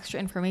so much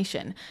extra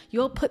information.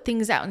 You all put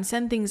things out and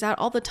send things out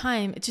all the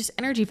time. It's just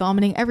energy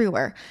vomiting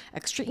everywhere.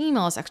 Extra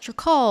emails, extra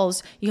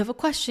calls. You have a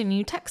question,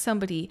 you text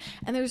somebody,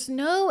 and there's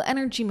no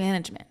energy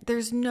management.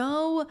 There's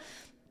no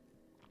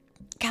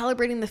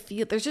calibrating the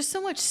field. There's just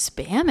so much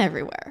spam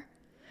everywhere.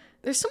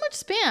 There's so much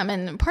spam,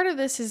 and part of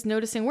this is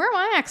noticing, where am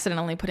I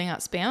accidentally putting out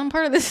spam?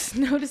 Part of this is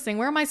noticing,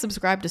 where am I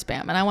subscribed to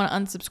spam, and I want to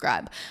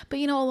unsubscribe. But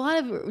a lot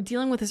of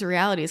dealing with this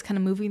reality is kind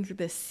of moving through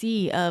the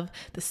sea of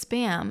the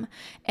spam.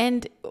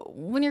 And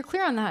when you're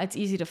clear on that, it's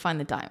easy to find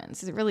the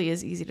diamonds. It really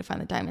is easy to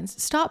find the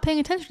diamonds. Stop paying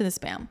attention to the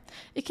spam.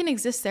 It can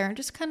exist there and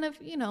just kind of,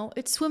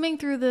 it's swimming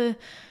through the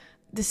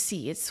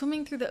sea. It's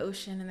swimming through the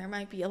ocean, and there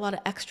might be a lot of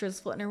extras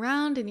floating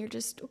around, and you're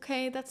just,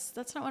 okay, that's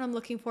not what I'm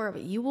looking for,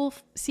 but you will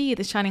see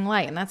the shining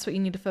light, and that's what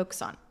you need to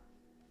focus on.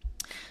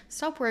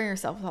 Stop worrying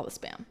yourself with all the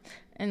spam,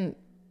 and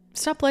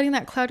stop letting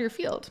that cloud your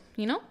field,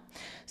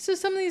 So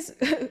some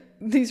of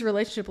these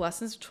relationship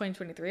lessons of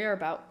 2023 are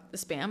about the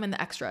spam and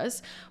the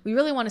extras. We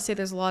really want to say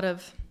there's a lot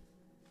of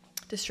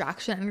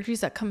distraction energies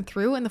that come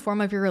through in the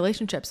form of your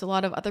relationships. A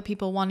lot of other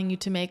people wanting you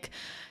to make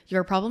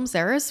your problems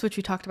theirs, which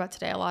we talked about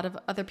today. A lot of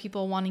other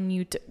people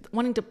wanting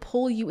to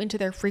pull you into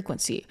their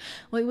frequency.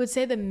 Well, we would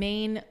say the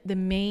main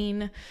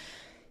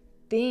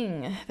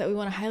thing that we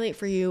want to highlight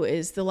for you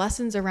is the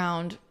lessons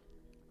around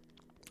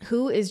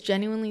who is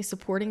genuinely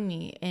supporting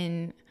me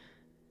in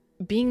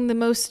being the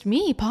most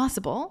me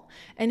possible,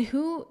 and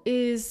who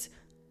is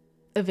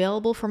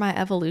available for my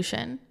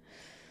evolution,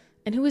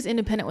 and who is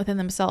independent within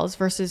themselves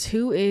versus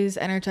who is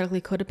energetically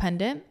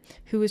codependent,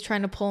 who is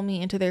trying to pull me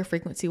into their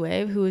frequency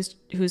wave, who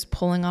is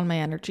pulling on my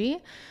energy,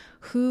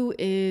 who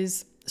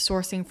is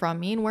sourcing from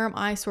me, and where am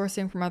I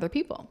sourcing from other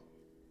people.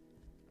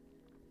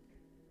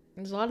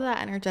 There's a lot of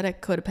that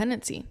energetic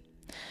codependency.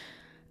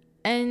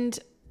 And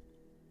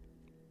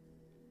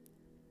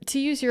to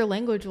use your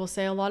language, we'll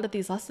say a lot of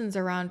these lessons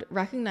around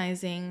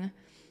recognizing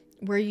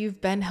where you've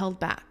been held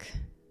back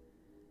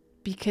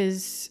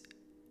because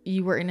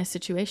you were in a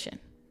situation.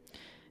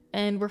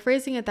 And we're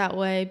phrasing it that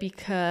way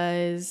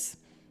because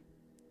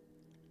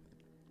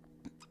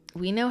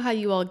we know how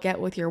you all get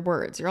with your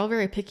words. You're all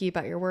very picky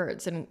about your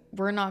words, and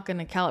we're not going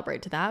to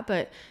calibrate to that,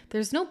 but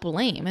there's no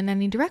blame in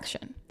any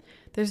direction.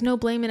 There's no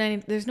blame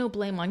there's no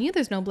blame on you.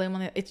 There's no blame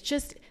on it. It's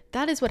just,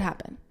 that is what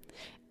happened.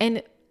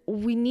 And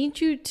we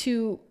need you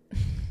to,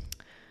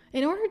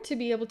 in order to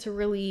be able to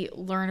really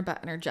learn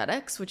about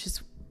energetics, which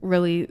is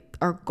really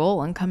our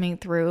goal in coming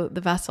through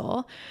the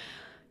vessel,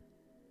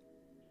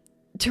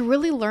 to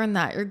really learn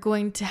that, you're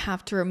going to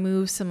have to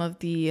remove some of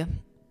the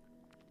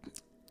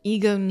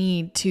ego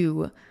need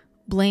to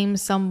blame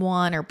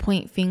someone or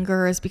point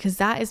fingers, because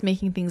that is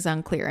making things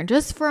unclear. And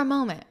just for a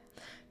moment,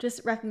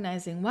 just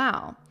recognizing,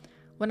 wow,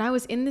 when I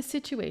was in this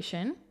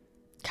situation,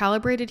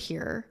 calibrated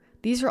here,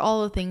 these are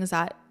all the things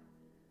that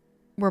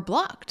were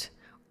blocked.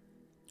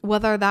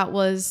 Whether that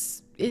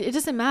was, it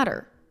doesn't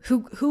matter.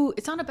 Who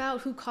it's not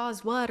about who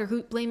caused what or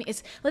who blaming.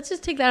 It's, let's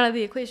just take that out of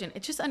the equation.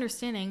 It's just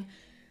understanding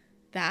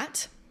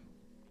that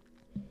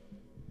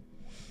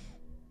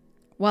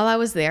while I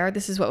was there,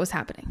 this is what was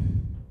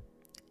happening.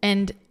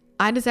 And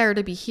I desire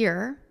to be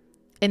here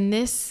in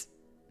this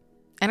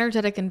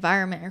energetic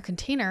environment or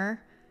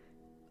container,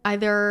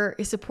 either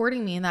is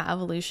supporting me in that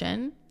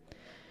evolution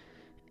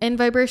and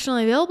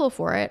vibrationally available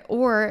for it,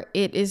 or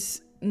it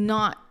is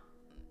not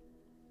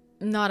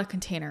a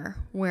container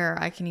where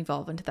I can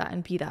evolve into that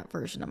and be that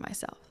version of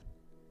myself.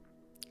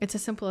 It's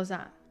as simple as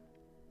that.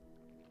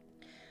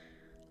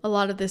 A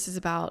lot of this is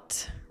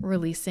about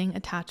releasing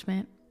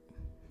attachment,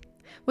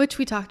 which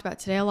we talked about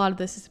today. A lot of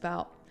this is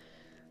about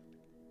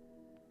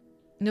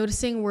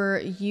noticing where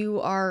you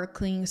are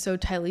clinging so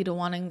tightly to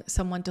wanting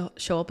someone to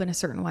show up in a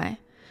certain way.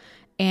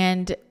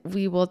 And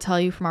we will tell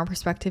you from our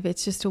perspective,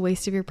 it's just a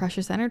waste of your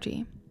precious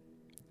energy.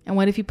 And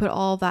what if you put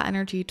all that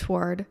energy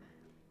toward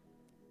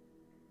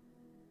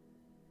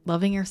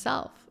loving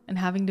yourself and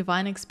having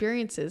divine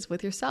experiences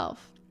with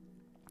yourself,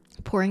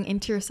 pouring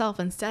into yourself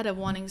instead of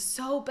wanting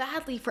so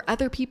badly for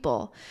other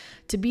people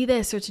to be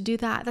this or to do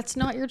that? That's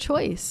not your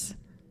choice.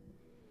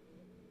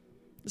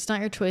 It's not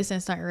your choice, and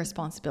it's not your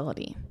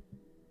responsibility.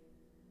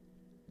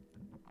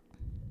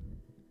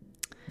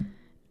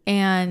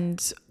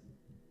 And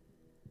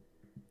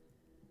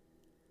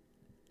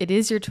it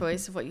is your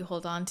choice of what you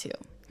hold on to.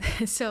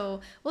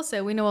 So we'll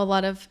say we know a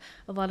lot of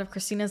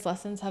Christina's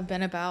lessons have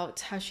been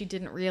about how she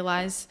didn't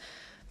realize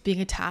being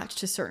attached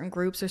to certain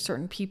groups or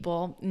certain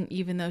people,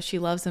 even though she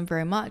loves them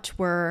very much,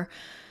 were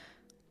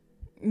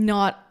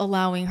not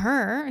allowing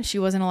her, she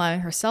wasn't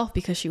allowing herself,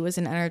 because she was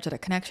in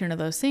energetic connection to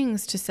those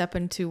things, to step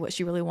into what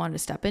she really wanted to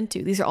step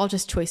into. These are all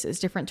just choices,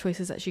 different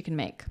choices that she can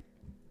make.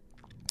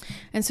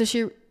 And so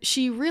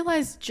she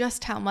realized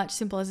just how much,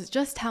 simple as it's,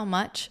 just how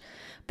much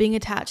being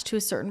attached to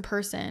a certain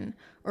person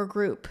or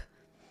group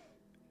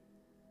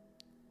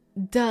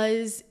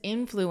does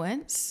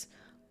influence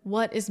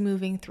what is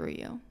moving through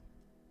you,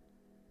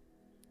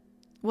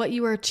 what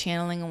you are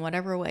channeling in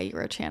whatever way you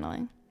are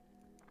channeling,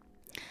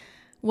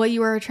 what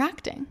you are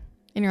attracting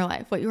in your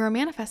life, what you are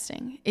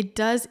manifesting. It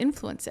does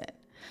influence it.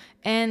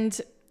 And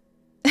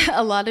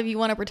a lot of you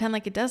want to pretend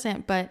like it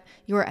doesn't, but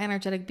you are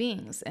energetic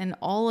beings, and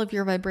all of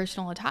your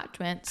vibrational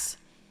attachments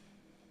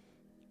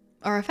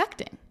are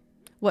affecting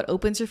what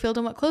opens your field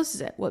and what closes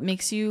it, what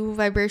makes you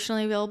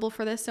vibrationally available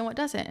for this and what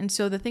doesn't. And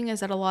so the thing is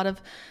that a lot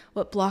of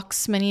what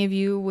blocks many of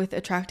you with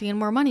attracting in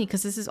more money,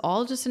 because this is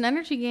all just an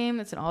energy game.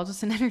 It's all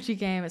just an energy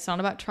game. It's not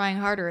about trying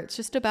harder. It's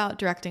just about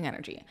directing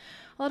energy.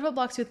 A lot of what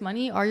blocks you with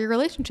money are your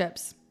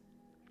relationships.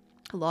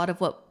 A lot of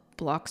what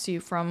blocks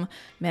you from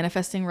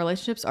manifesting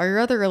relationships are your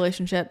other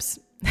relationships.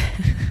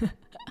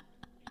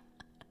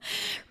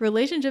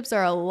 Relationships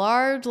are a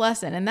large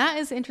lesson. And that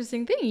is the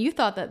interesting thing. You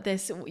thought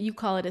that you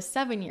call it a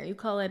 7 year, you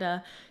call it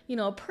a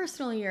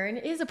personal year, and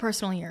it is a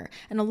personal year.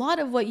 And a lot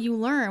of what you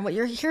learn, what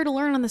you're here to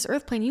learn on this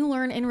earth plane, you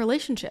learn in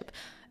relationship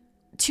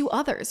to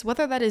others,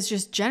 whether that is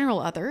just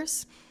general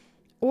others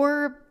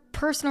or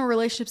personal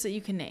relationships that you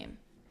can name,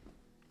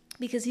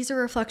 because these are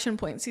reflection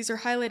points. These are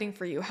highlighting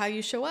for you how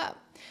you show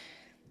up.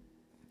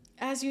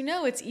 As you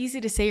know, it's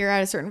easy to say you're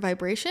at a certain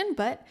vibration,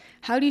 but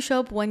how do you show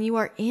up when you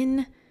are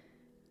in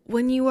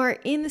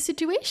the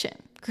situation?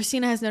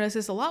 Christina has noticed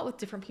this a lot with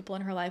different people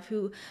in her life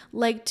who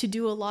like to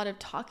do a lot of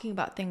talking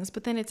about things,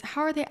 but then it's,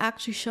 how are they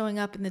actually showing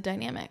up in the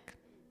dynamic?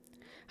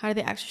 How do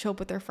they actually show up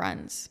with their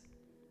friends,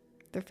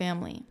 their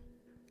family?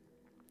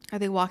 Are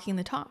they walking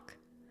the talk?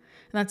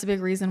 And that's a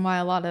big reason why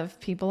a lot of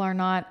people are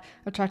not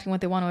attracting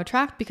what they want to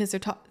attract, because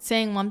they're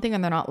saying one thing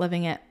and they're not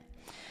living it.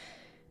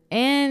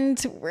 And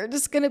we're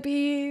just going to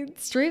be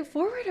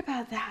straightforward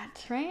about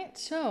that, right?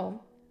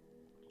 So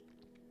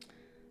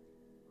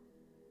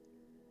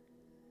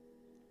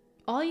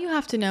all you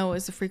have to know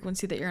is the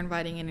frequency that you're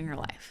inviting in your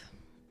life,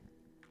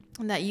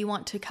 and that you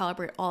want to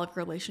calibrate all of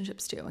your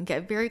relationships to, and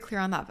get very clear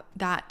on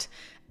that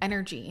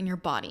energy in your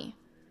body.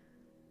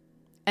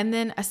 And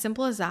then, as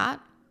simple as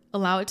that,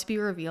 allow it to be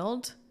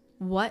revealed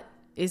what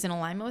is in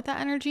alignment with that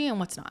energy and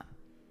what's not.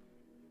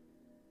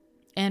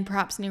 And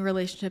perhaps new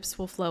relationships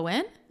will flow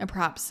in, and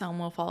perhaps some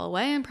will fall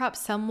away, and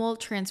perhaps some will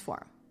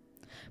transform.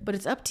 But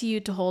it's up to you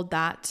to hold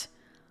that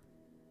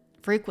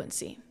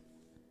frequency.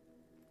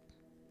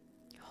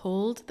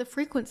 Hold the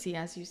frequency,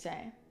 as you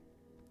say.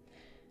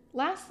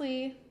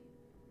 Lastly,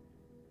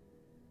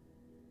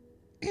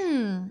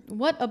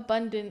 what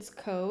abundance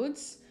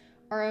codes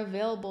are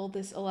available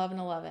this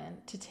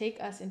 11/11 to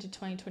take us into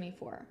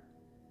 2024?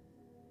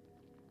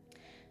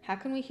 How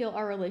can we heal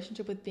our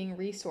relationship with being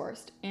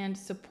resourced and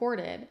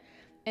supported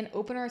and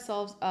open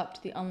ourselves up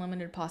to the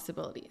unlimited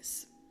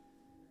possibilities?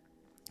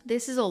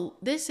 This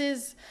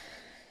is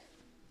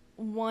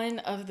one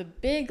of the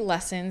big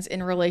lessons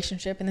in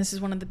relationship, and this is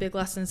one of the big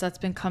lessons that's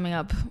been coming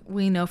up,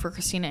 we know, for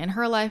Christina in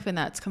her life, and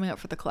that's coming up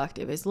for the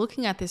collective, is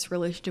looking at this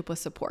relationship with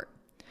support.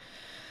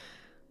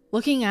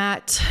 Looking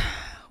at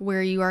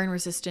where you are in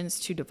resistance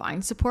to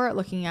divine support,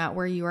 looking at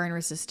where you are in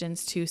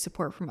resistance to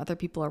support from other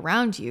people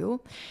around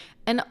you.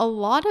 And a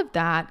lot of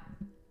that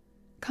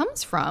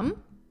comes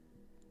from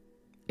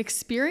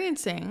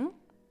experiencing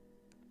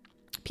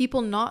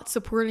people not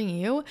supporting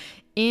you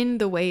in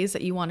the ways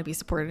that you want to be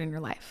supported in your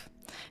life.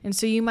 And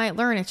so you might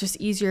learn it's just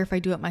easier if I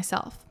do it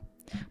myself.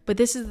 But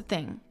this is the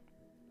thing.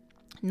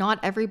 Not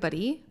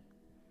everybody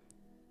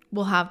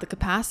will have the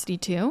capacity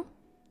to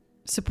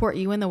support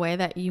you in the way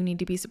that you need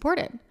to be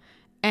supported.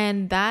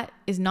 And that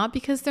is not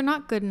because they're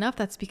not good enough.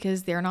 That's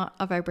because they're not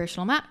a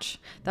vibrational match.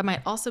 That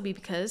might also be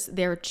because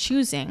they're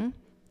choosing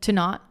to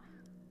not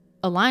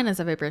align as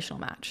a vibrational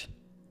match.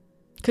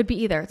 Could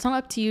be either. It's not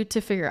up to you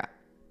to figure out.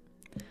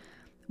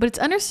 But it's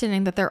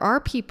understanding that there are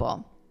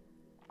people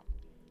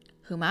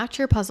who match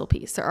your puzzle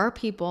piece. There are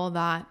people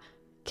that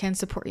can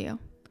support you.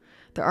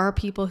 There are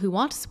people who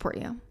want to support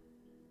you.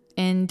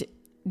 And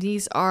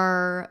these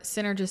are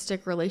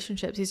synergistic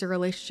relationships. These are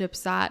relationships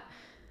that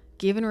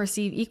give and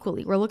receive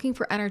equally. We're looking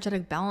for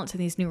energetic balance in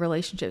these new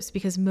relationships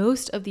because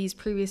most of these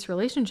previous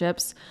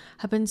relationships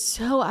have been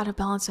so out of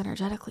balance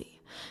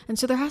energetically. And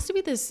so there has to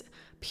be this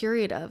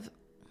period of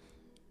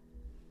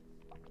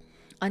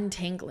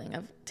untangling,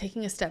 of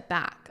taking a step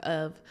back,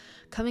 of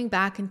coming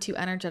back into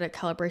energetic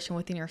calibration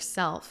within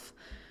yourself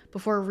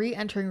before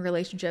re-entering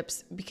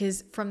relationships,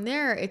 because from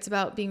there it's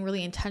about being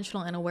really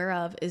intentional and aware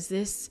of, is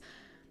this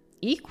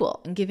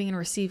equal in giving and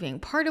receiving?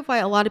 Part of why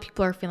a lot of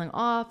people are feeling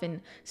off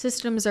and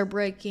systems are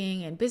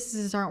breaking and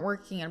businesses aren't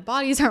working and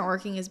bodies aren't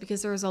working is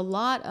because there's a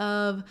lot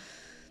of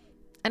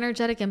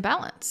energetic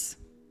imbalance.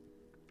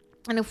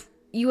 And if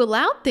you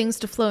allowed things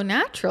to flow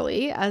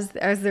naturally as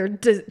they're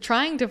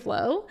trying to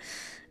flow,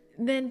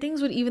 then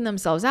things would even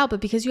themselves out.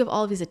 But because you have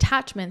all of these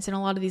attachments and a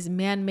lot of these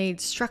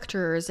man-made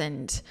structures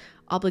and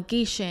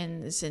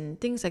obligations and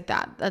things like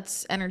that,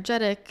 that's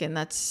energetic, and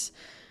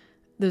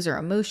those are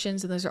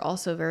emotions, and those are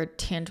also very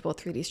tangible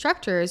 3D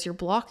structures. You're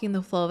blocking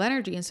the flow of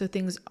energy, and so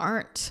things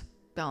aren't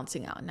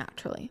balancing out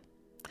naturally.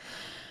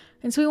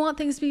 And so we want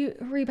things to be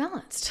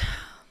rebalanced.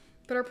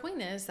 But our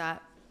point is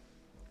that,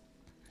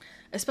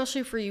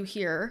 especially for you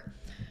here,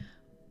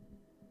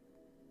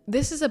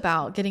 this is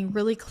about getting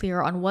really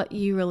clear on what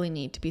you really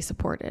need to be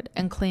supported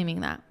and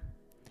claiming that.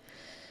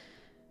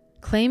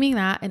 Claiming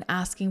that and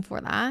asking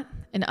for that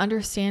and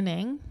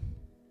understanding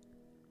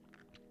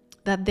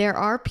that there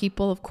are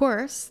people, of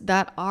course,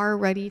 that are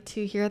ready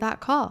to hear that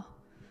call.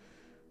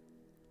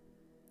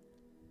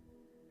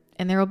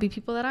 And there will be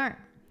people that aren't.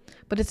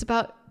 But it's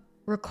about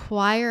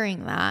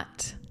requiring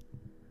that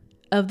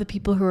of the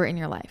people who are in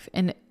your life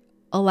and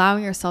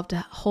allowing yourself to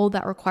hold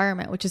that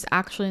requirement, which is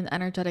actually an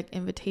energetic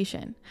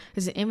invitation.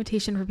 It's an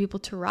invitation for people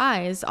to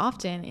rise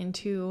often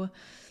into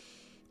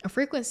a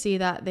frequency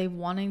that they're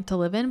wanting to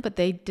live in, but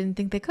they didn't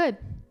think they could.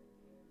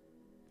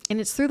 And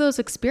it's through those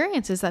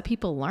experiences that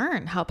people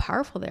learn how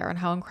powerful they are and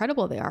how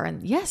incredible they are.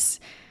 And yes,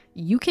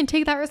 you can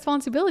take that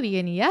responsibility.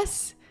 And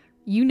yes,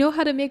 you know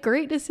how to make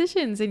great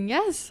decisions. And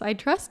yes, I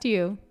trust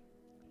you.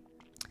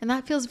 And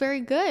that feels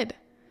very good,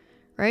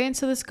 right? And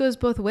so this goes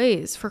both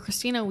ways. For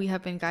Christina, we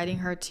have been guiding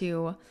her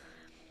to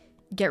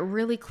get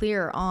really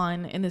clear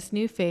on, in this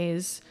new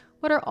phase,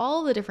 what are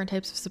all the different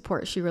types of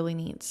support she really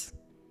needs.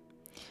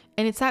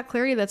 And it's that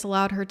clarity that's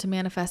allowed her to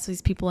manifest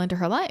these people into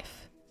her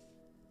life.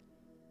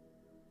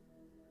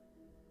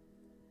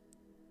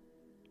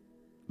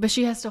 But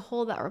she has to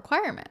hold that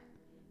requirement.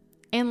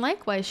 And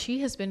likewise, she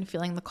has been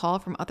feeling the call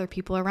from other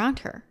people around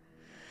her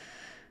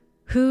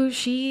who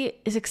she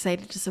is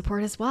excited to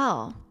support as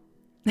well.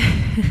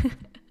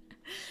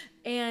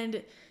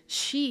 And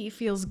she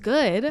feels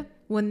good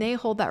when they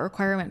hold that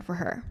requirement for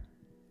her.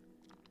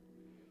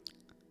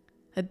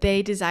 That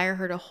they desire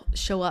her to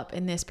show up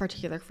in this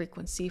particular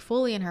frequency,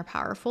 fully in her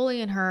power,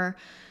 fully in her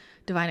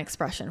divine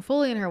expression,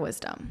 fully in her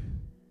wisdom.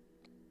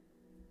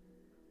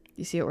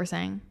 You see what we're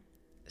saying?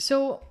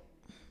 So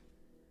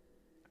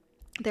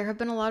there have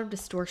been a lot of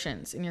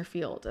distortions in your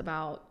field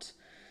about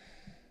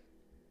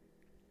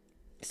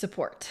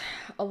support.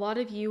 A lot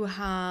of you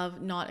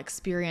have not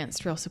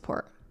experienced real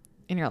support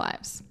in your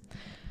lives.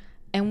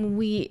 And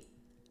we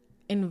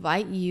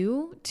invite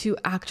you to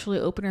actually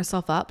open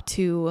yourself up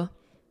to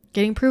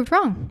getting proved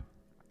wrong.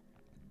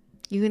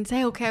 You can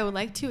say, okay, I would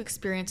like to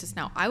experience this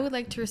now. I would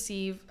like to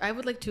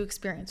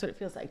experience what it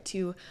feels like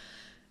to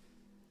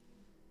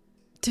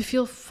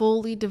feel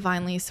fully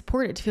divinely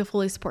supported, to feel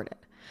fully supported.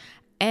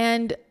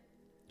 And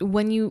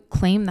when you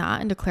claim that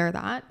and declare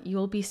that, you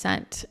will be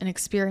sent an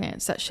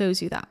experience that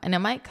shows you that. And it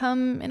might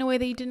come in a way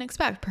that you didn't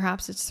expect.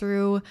 Perhaps it's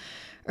through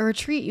a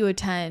retreat you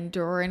attend,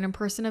 or an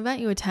in-person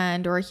event you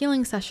attend, or a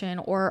healing session,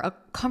 or a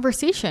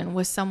conversation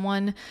with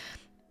someone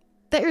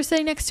that you're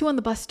sitting next to on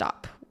the bus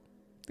stop.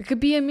 It could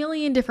be a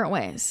million different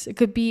ways. It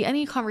could be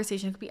any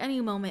conversation. It could be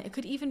any moment. It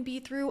could even be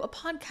through a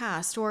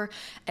podcast or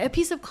a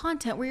piece of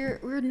content where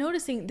you're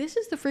noticing this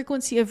is the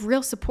frequency of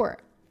real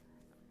support.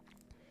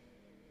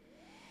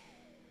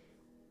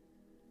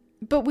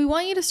 But we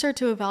want you to start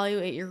to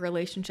evaluate your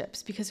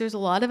relationships, because there's a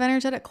lot of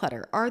energetic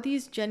clutter. Are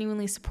these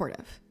genuinely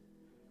supportive?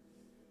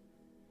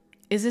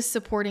 Is this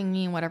supporting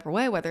me in whatever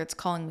way, whether it's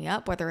calling me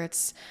up, whether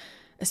it's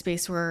a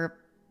space where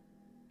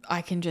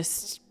I can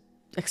just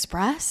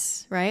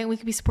express, right? We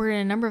can be supported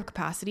in a number of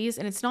capacities,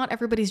 and it's not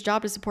everybody's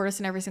job to support us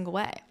in every single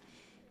way,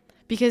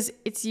 because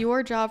it's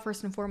your job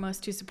first and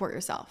foremost to support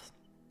yourself.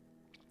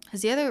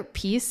 Because the other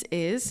piece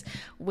is,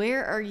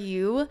 where are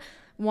you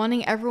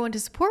wanting everyone to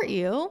support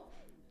you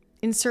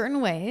in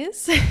certain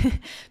ways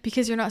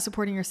because you're not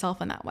supporting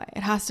yourself in that way?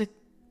 It has to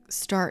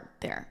start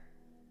there.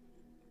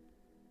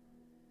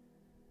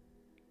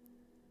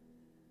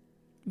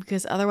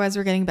 Because otherwise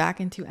we're getting back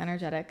into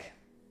energetic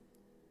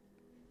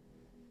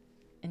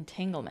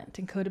entanglement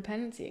and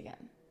codependency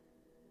again.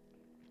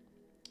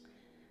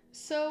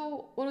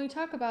 So when we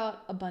talk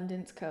about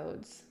abundance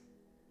codes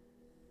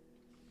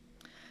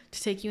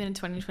to take you into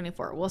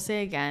 2024, we'll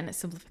say again,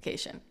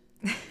 simplification.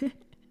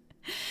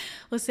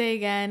 We'll say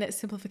again,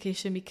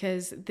 simplification,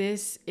 because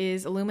this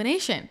is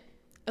illumination.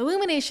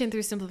 Illumination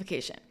through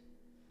simplification.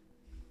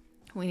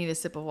 We need a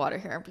sip of water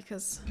here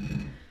because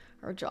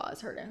our jaw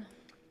is hurting.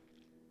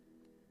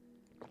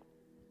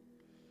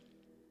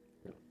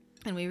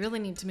 And we really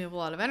need to move a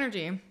lot of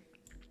energy.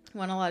 I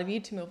want a lot of you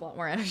to move a lot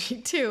more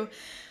energy too.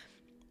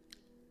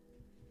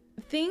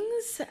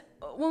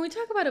 When we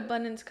talk about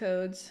abundance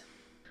codes,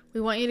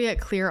 we want you to get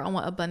clear on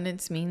what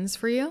abundance means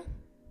for you.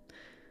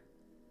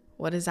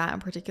 What is that in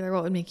particular?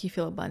 What would make you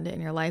feel abundant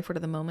in your life? What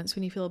are the moments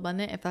when you feel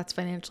abundant? If that's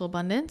financial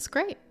abundance,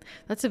 great.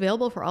 That's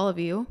available for all of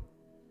you.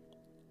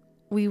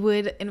 We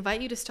would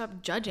invite you to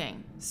stop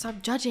judging.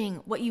 Stop judging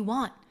what you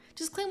want.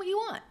 Just claim what you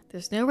want.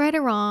 There's no right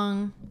or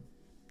wrong.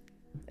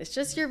 It's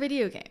just your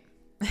video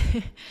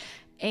game.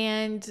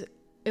 And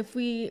if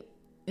we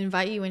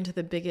invite you into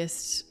the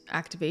biggest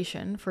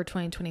activation for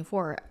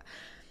 2024,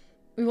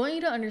 we want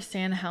you to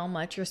understand how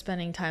much you're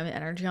spending time and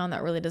energy on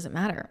that really doesn't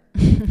matter.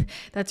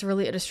 That's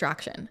really a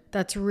distraction.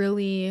 That's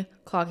really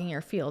clogging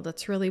your field.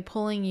 That's really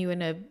pulling you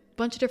in a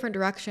bunch of different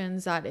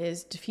directions. That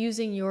is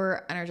diffusing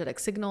your energetic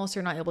signal so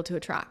you're not able to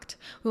attract.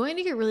 We want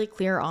you to get really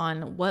clear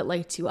on what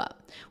lights you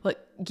up,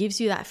 what gives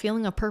you that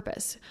feeling of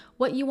purpose,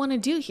 what you want to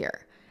do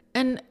here,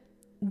 and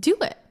do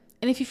it.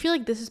 And if you feel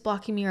like this is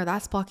blocking me or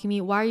that's blocking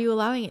me, why are you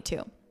allowing it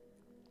to?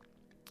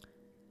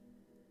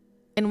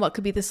 And what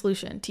could be the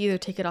solution? To either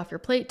take it off your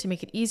plate, to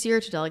make it easier,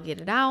 to delegate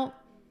it out,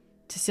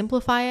 to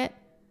simplify it,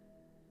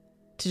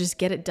 to just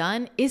get it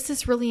done. Is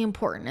this really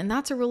important? And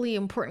that's a really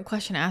important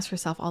question to ask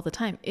yourself all the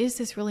time. Is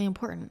this really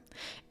important?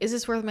 Is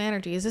this worth my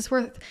energy? Is this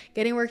worth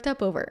getting worked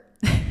up over?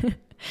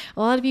 A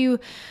lot of you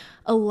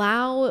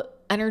allow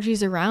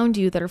energies around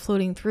you that are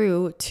floating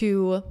through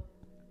to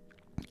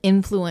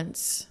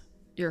influence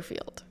your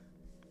field.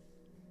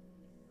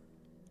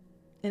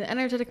 And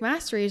energetic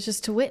mastery is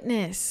just to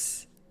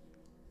witness.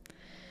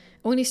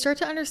 When you start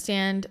to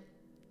understand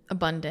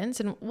abundance,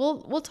 and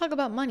we'll talk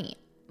about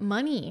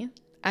money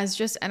as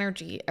just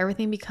energy,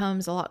 everything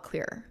becomes a lot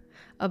clearer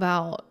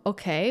about,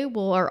 okay,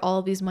 well, are all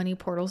of these money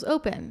portals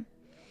open?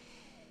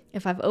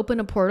 If I've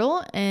opened a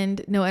portal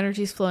and no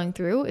energy is flowing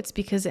through, it's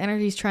because the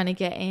energy is trying to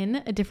get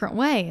in a different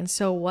way. And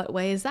so what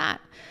way is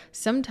that?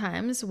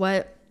 Sometimes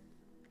what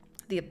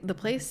the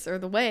place or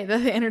the way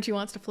that the energy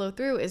wants to flow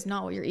through is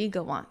not what your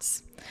ego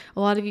wants. A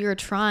lot of you are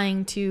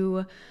trying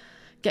to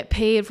get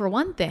paid for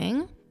one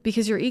thing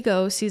because your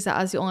ego sees that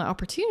as the only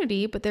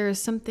opportunity, but there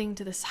is something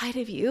to the side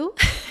of you.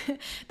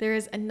 There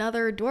is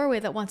another doorway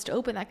that wants to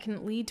open that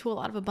can lead to a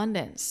lot of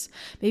abundance.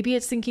 Maybe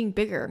it's thinking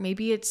bigger.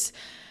 Maybe it's,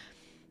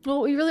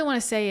 well, we really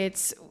want to say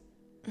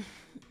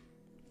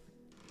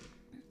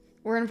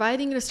we're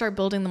inviting you to start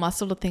building the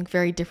muscle to think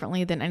very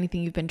differently than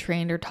anything you've been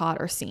trained or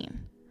taught or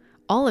seen.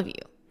 All of you.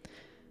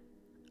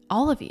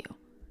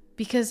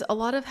 Because a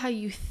lot of how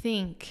you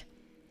think,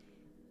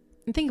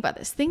 and think about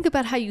this, think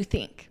about how you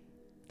think.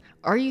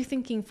 Are you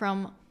thinking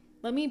from,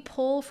 let me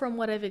pull from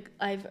what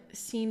I've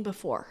seen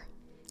before?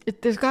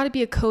 There's got to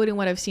be a code in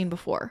what I've seen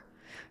before.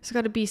 There's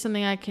got to be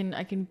something I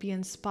can be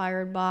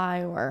inspired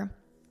by, or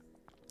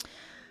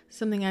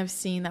something I've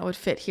seen that would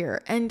fit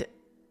here. And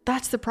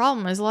that's the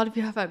problem, is a lot of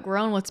you have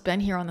outgrown what's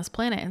been here on this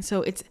planet. And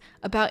so it's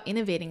about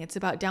innovating. It's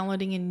about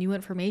downloading in new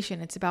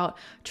information. It's about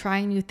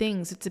trying new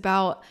things. It's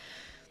about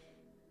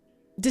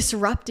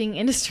disrupting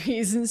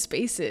industries and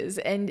spaces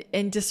and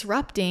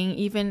disrupting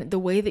even the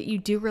way that you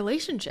do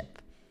relationship.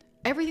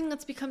 everything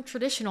that's become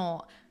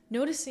traditional,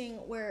 noticing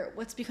where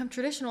what's become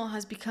traditional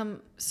has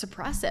become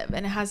suppressive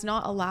and it has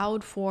not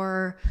allowed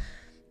for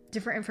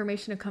different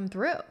information to come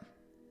through.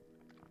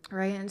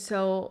 Right. And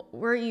so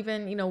we're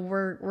even,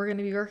 we're going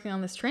to be working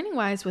on this training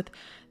wise with,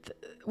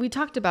 we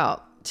talked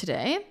about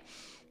today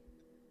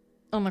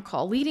on the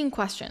call, leading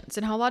questions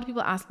and how a lot of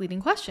people ask leading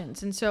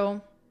questions. And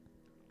so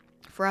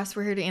for us,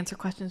 we're here to answer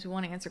questions. We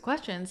want to answer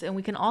questions. And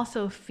we can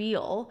also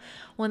feel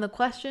when the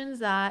questions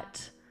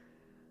that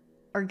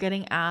are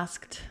getting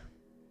asked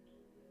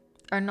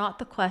are not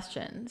the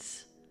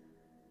questions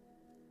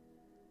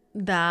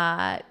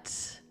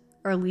that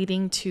are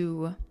leading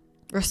to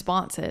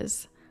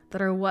responses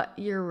that are what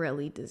you're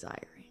really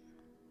desiring.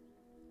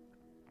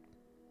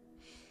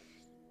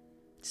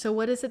 So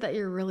what is it that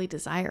you're really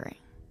desiring?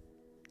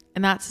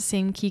 And that's the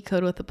same key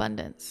code with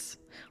abundance.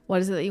 What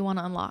is it that you want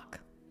to unlock?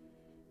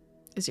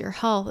 Is it your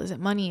health? Is it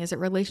money? Is it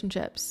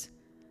relationships?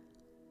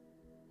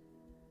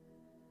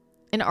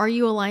 And are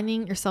you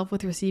aligning yourself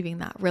with receiving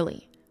that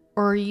really?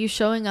 Or are you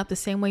showing up the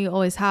same way you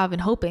always have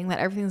and hoping that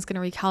everything's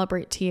going to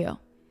recalibrate to you?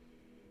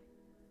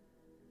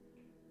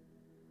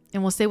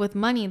 And we'll say with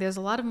money, there's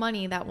a lot of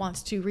money that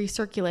wants to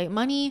recirculate.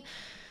 Money,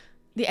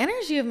 the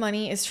energy of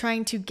money is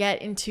trying to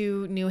get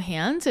into new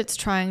hands. It's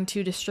trying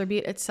to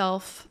distribute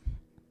itself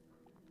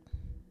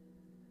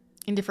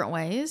in different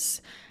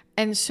ways.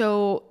 And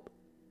so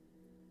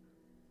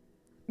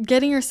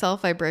getting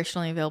yourself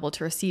vibrationally available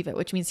to receive it,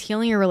 which means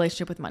healing your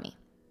relationship with money,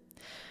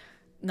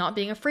 not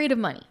being afraid of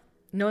money,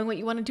 knowing what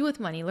you want to do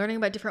with money, learning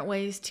about different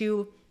ways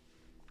to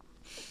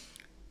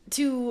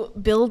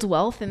build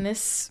wealth in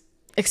this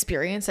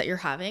experience that you're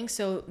having.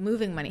 So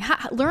moving money,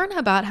 learn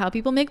about how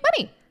people make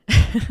money,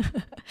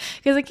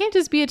 because it can't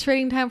just be a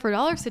trading time for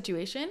dollar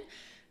situation.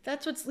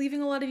 That's what's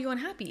leaving a lot of you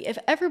unhappy. If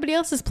everybody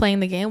else is playing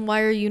the game,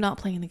 why are you not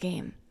playing the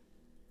game?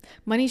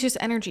 Money is just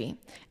energy,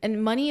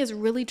 and money is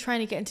really trying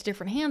to get into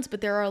different hands. But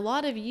there are a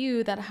lot of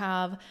you that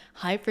have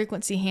high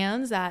frequency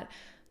hands that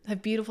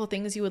have beautiful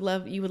things you would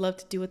love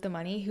to do with the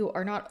money, who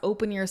are not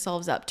opening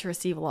yourselves up to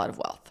receive a lot of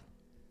wealth.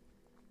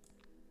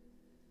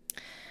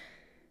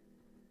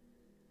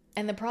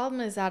 And the problem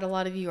is that a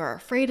lot of you are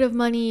afraid of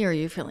money, or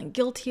you're feeling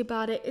guilty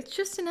about it. It's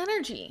just an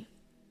energy.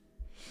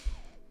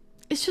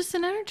 It's just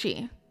an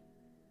energy.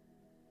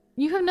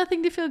 You have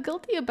nothing to feel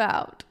guilty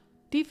about.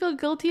 Do you feel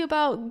guilty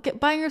about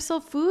buying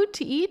yourself food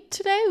to eat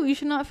today? Well, you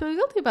should not feel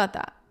guilty about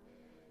that.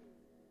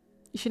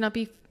 You should not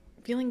be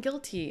feeling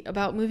guilty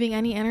about moving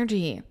any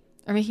energy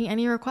or making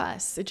any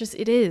requests. It just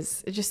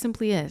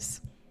simply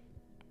is.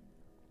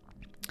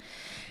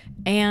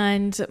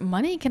 And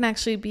money can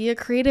actually be a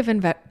creative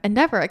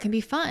endeavor. It can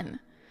be fun.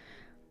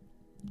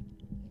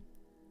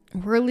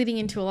 We're leading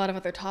into a lot of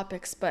other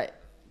topics, but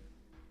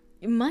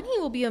money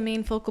will be a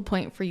main focal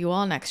point for you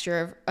all next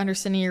year, of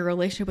understanding your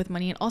relationship with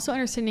money and also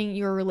understanding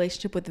your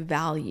relationship with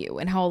value,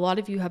 and how a lot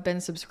of you have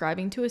been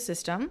subscribing to a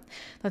system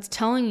that's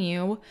telling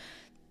you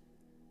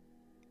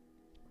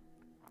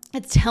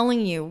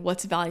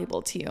what's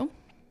valuable to you,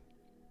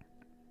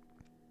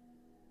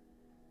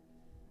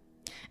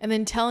 and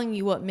then telling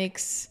you what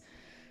makes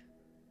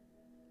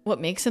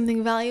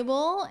something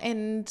valuable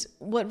and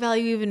what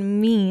value even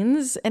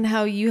means, and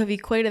how you have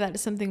equated that to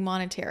something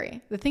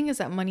monetary. The thing is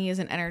that money is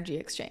an energy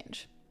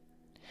exchange.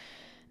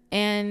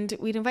 And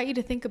we'd invite you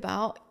to think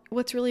about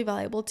what's really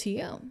valuable to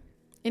you.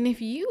 And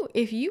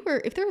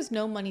if there was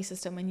no money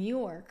system and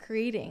you are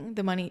creating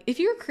the money, if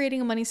you're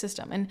creating a money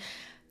system and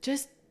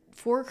just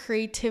for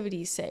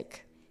creativity's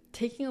sake,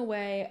 taking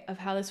away of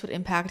how this would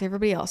impact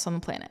everybody else on the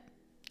planet,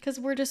 because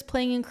we're just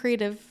playing in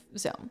creative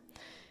zone.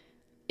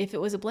 If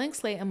it was a blank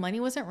slate and money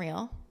wasn't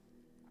real,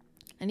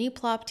 and you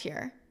plopped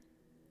here,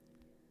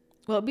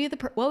 what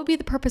would be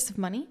the purpose of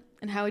money,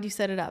 and how would you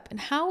set it up, and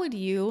how would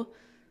you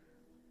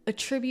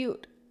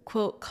attribute,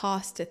 quote,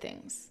 cost to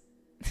things?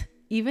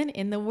 Even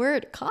in the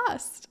word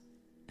cost,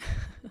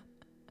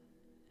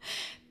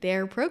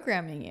 they're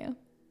programming you.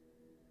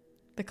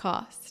 The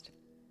cost,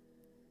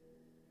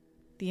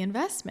 the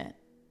investment,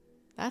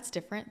 that's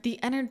different.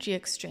 The energy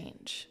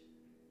exchange.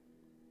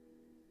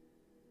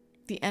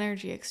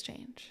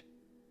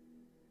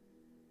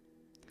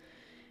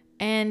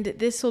 And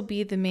this will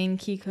be the main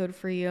key code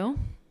for you,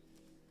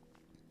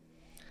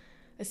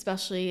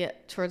 especially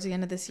towards the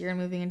end of this year and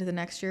moving into the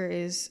next year,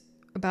 is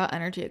about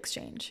energy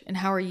exchange. And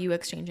how are you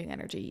exchanging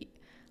energy?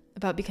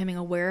 About becoming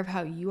aware of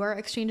how you are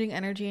exchanging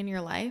energy in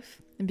your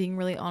life and being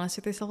really honest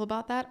with yourself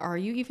about that. Are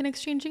you even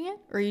exchanging it,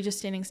 or are you just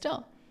standing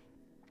still?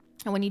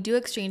 And when you do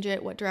exchange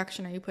it, what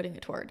direction are you putting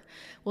it toward?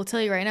 We'll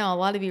tell you right now, a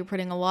lot of you are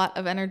putting a lot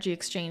of energy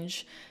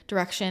exchange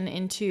direction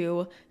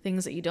into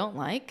things that you don't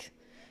like,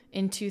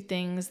 into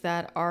things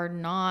that are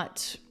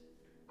not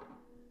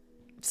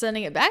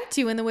sending it back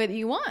to you in the way that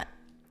you want.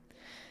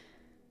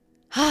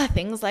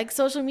 Things like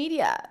social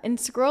media and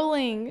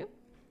scrolling.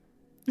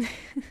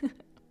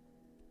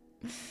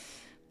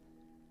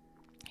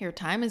 Your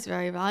time is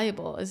very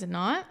valuable, is it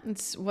not?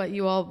 It's what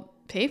you all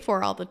pay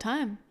for all the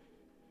time.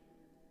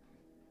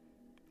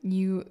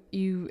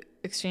 You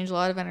exchange a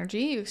lot of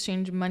energy, you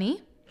exchange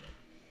money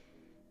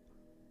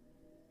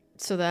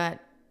so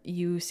that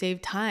you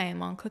save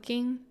time on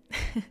cooking,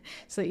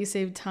 so that you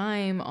save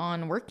time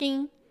on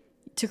working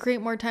to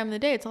create more time in the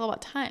day. It's all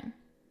about time.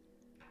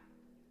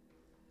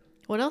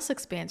 What else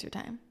expands your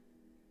time?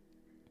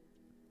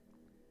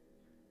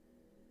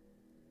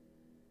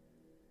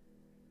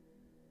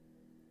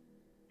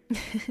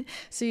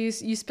 So you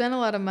spend a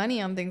lot of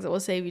money on things that will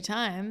save you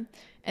time,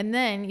 and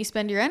then you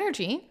spend your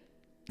energy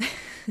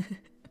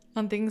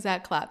on things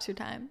that collapse your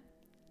time.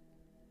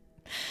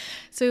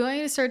 So we want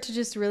you to start to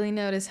just really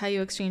notice how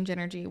you exchange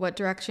energy, what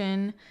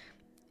direction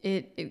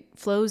it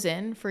flows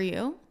in for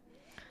you.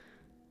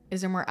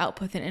 Is there more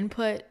output than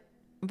input?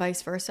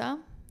 Vice versa.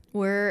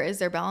 Where is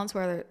there balance?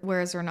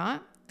 Where is there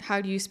not?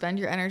 How do you spend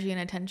your energy and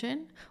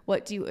attention?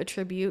 What do you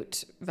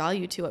attribute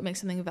value to? What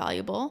makes something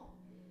valuable?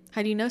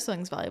 How do you know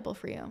something's valuable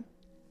for you?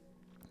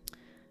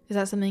 Is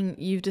that something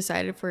you've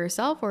decided for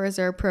yourself, or is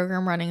there a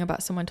program running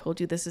about someone told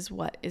you this is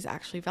what is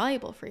actually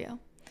valuable for you?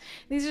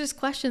 These are just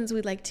questions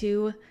we'd like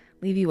to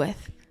leave you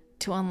with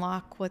to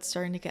unlock what's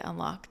starting to get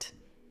unlocked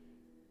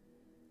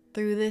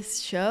through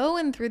this show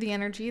and through the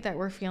energy that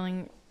we're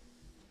feeling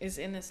is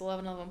in this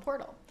 11/11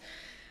 portal.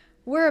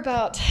 We're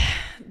about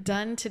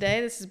done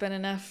today. This has been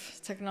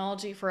enough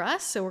technology for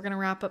us, so we're going to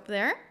wrap up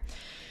there.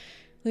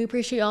 We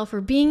appreciate y'all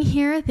for being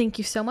here. Thank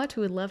you so much.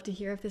 We would love to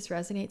hear if this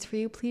resonates for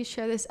you. Please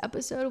share this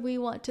episode. We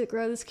want to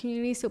grow this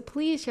community, so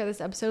please share this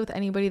episode with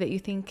anybody that you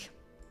think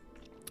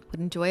would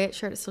enjoy it.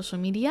 Share it to social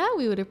media.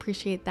 We would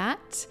appreciate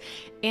that.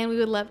 And we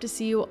would love to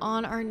see you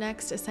on our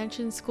next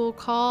Ascension School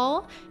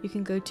call. You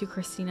can go to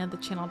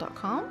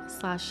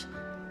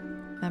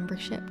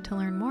christinathechannel.com/membership to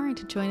learn more and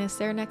to join us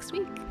there next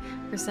week.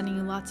 We're sending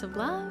you lots of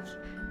love,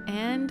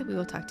 and we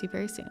will talk to you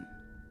very soon.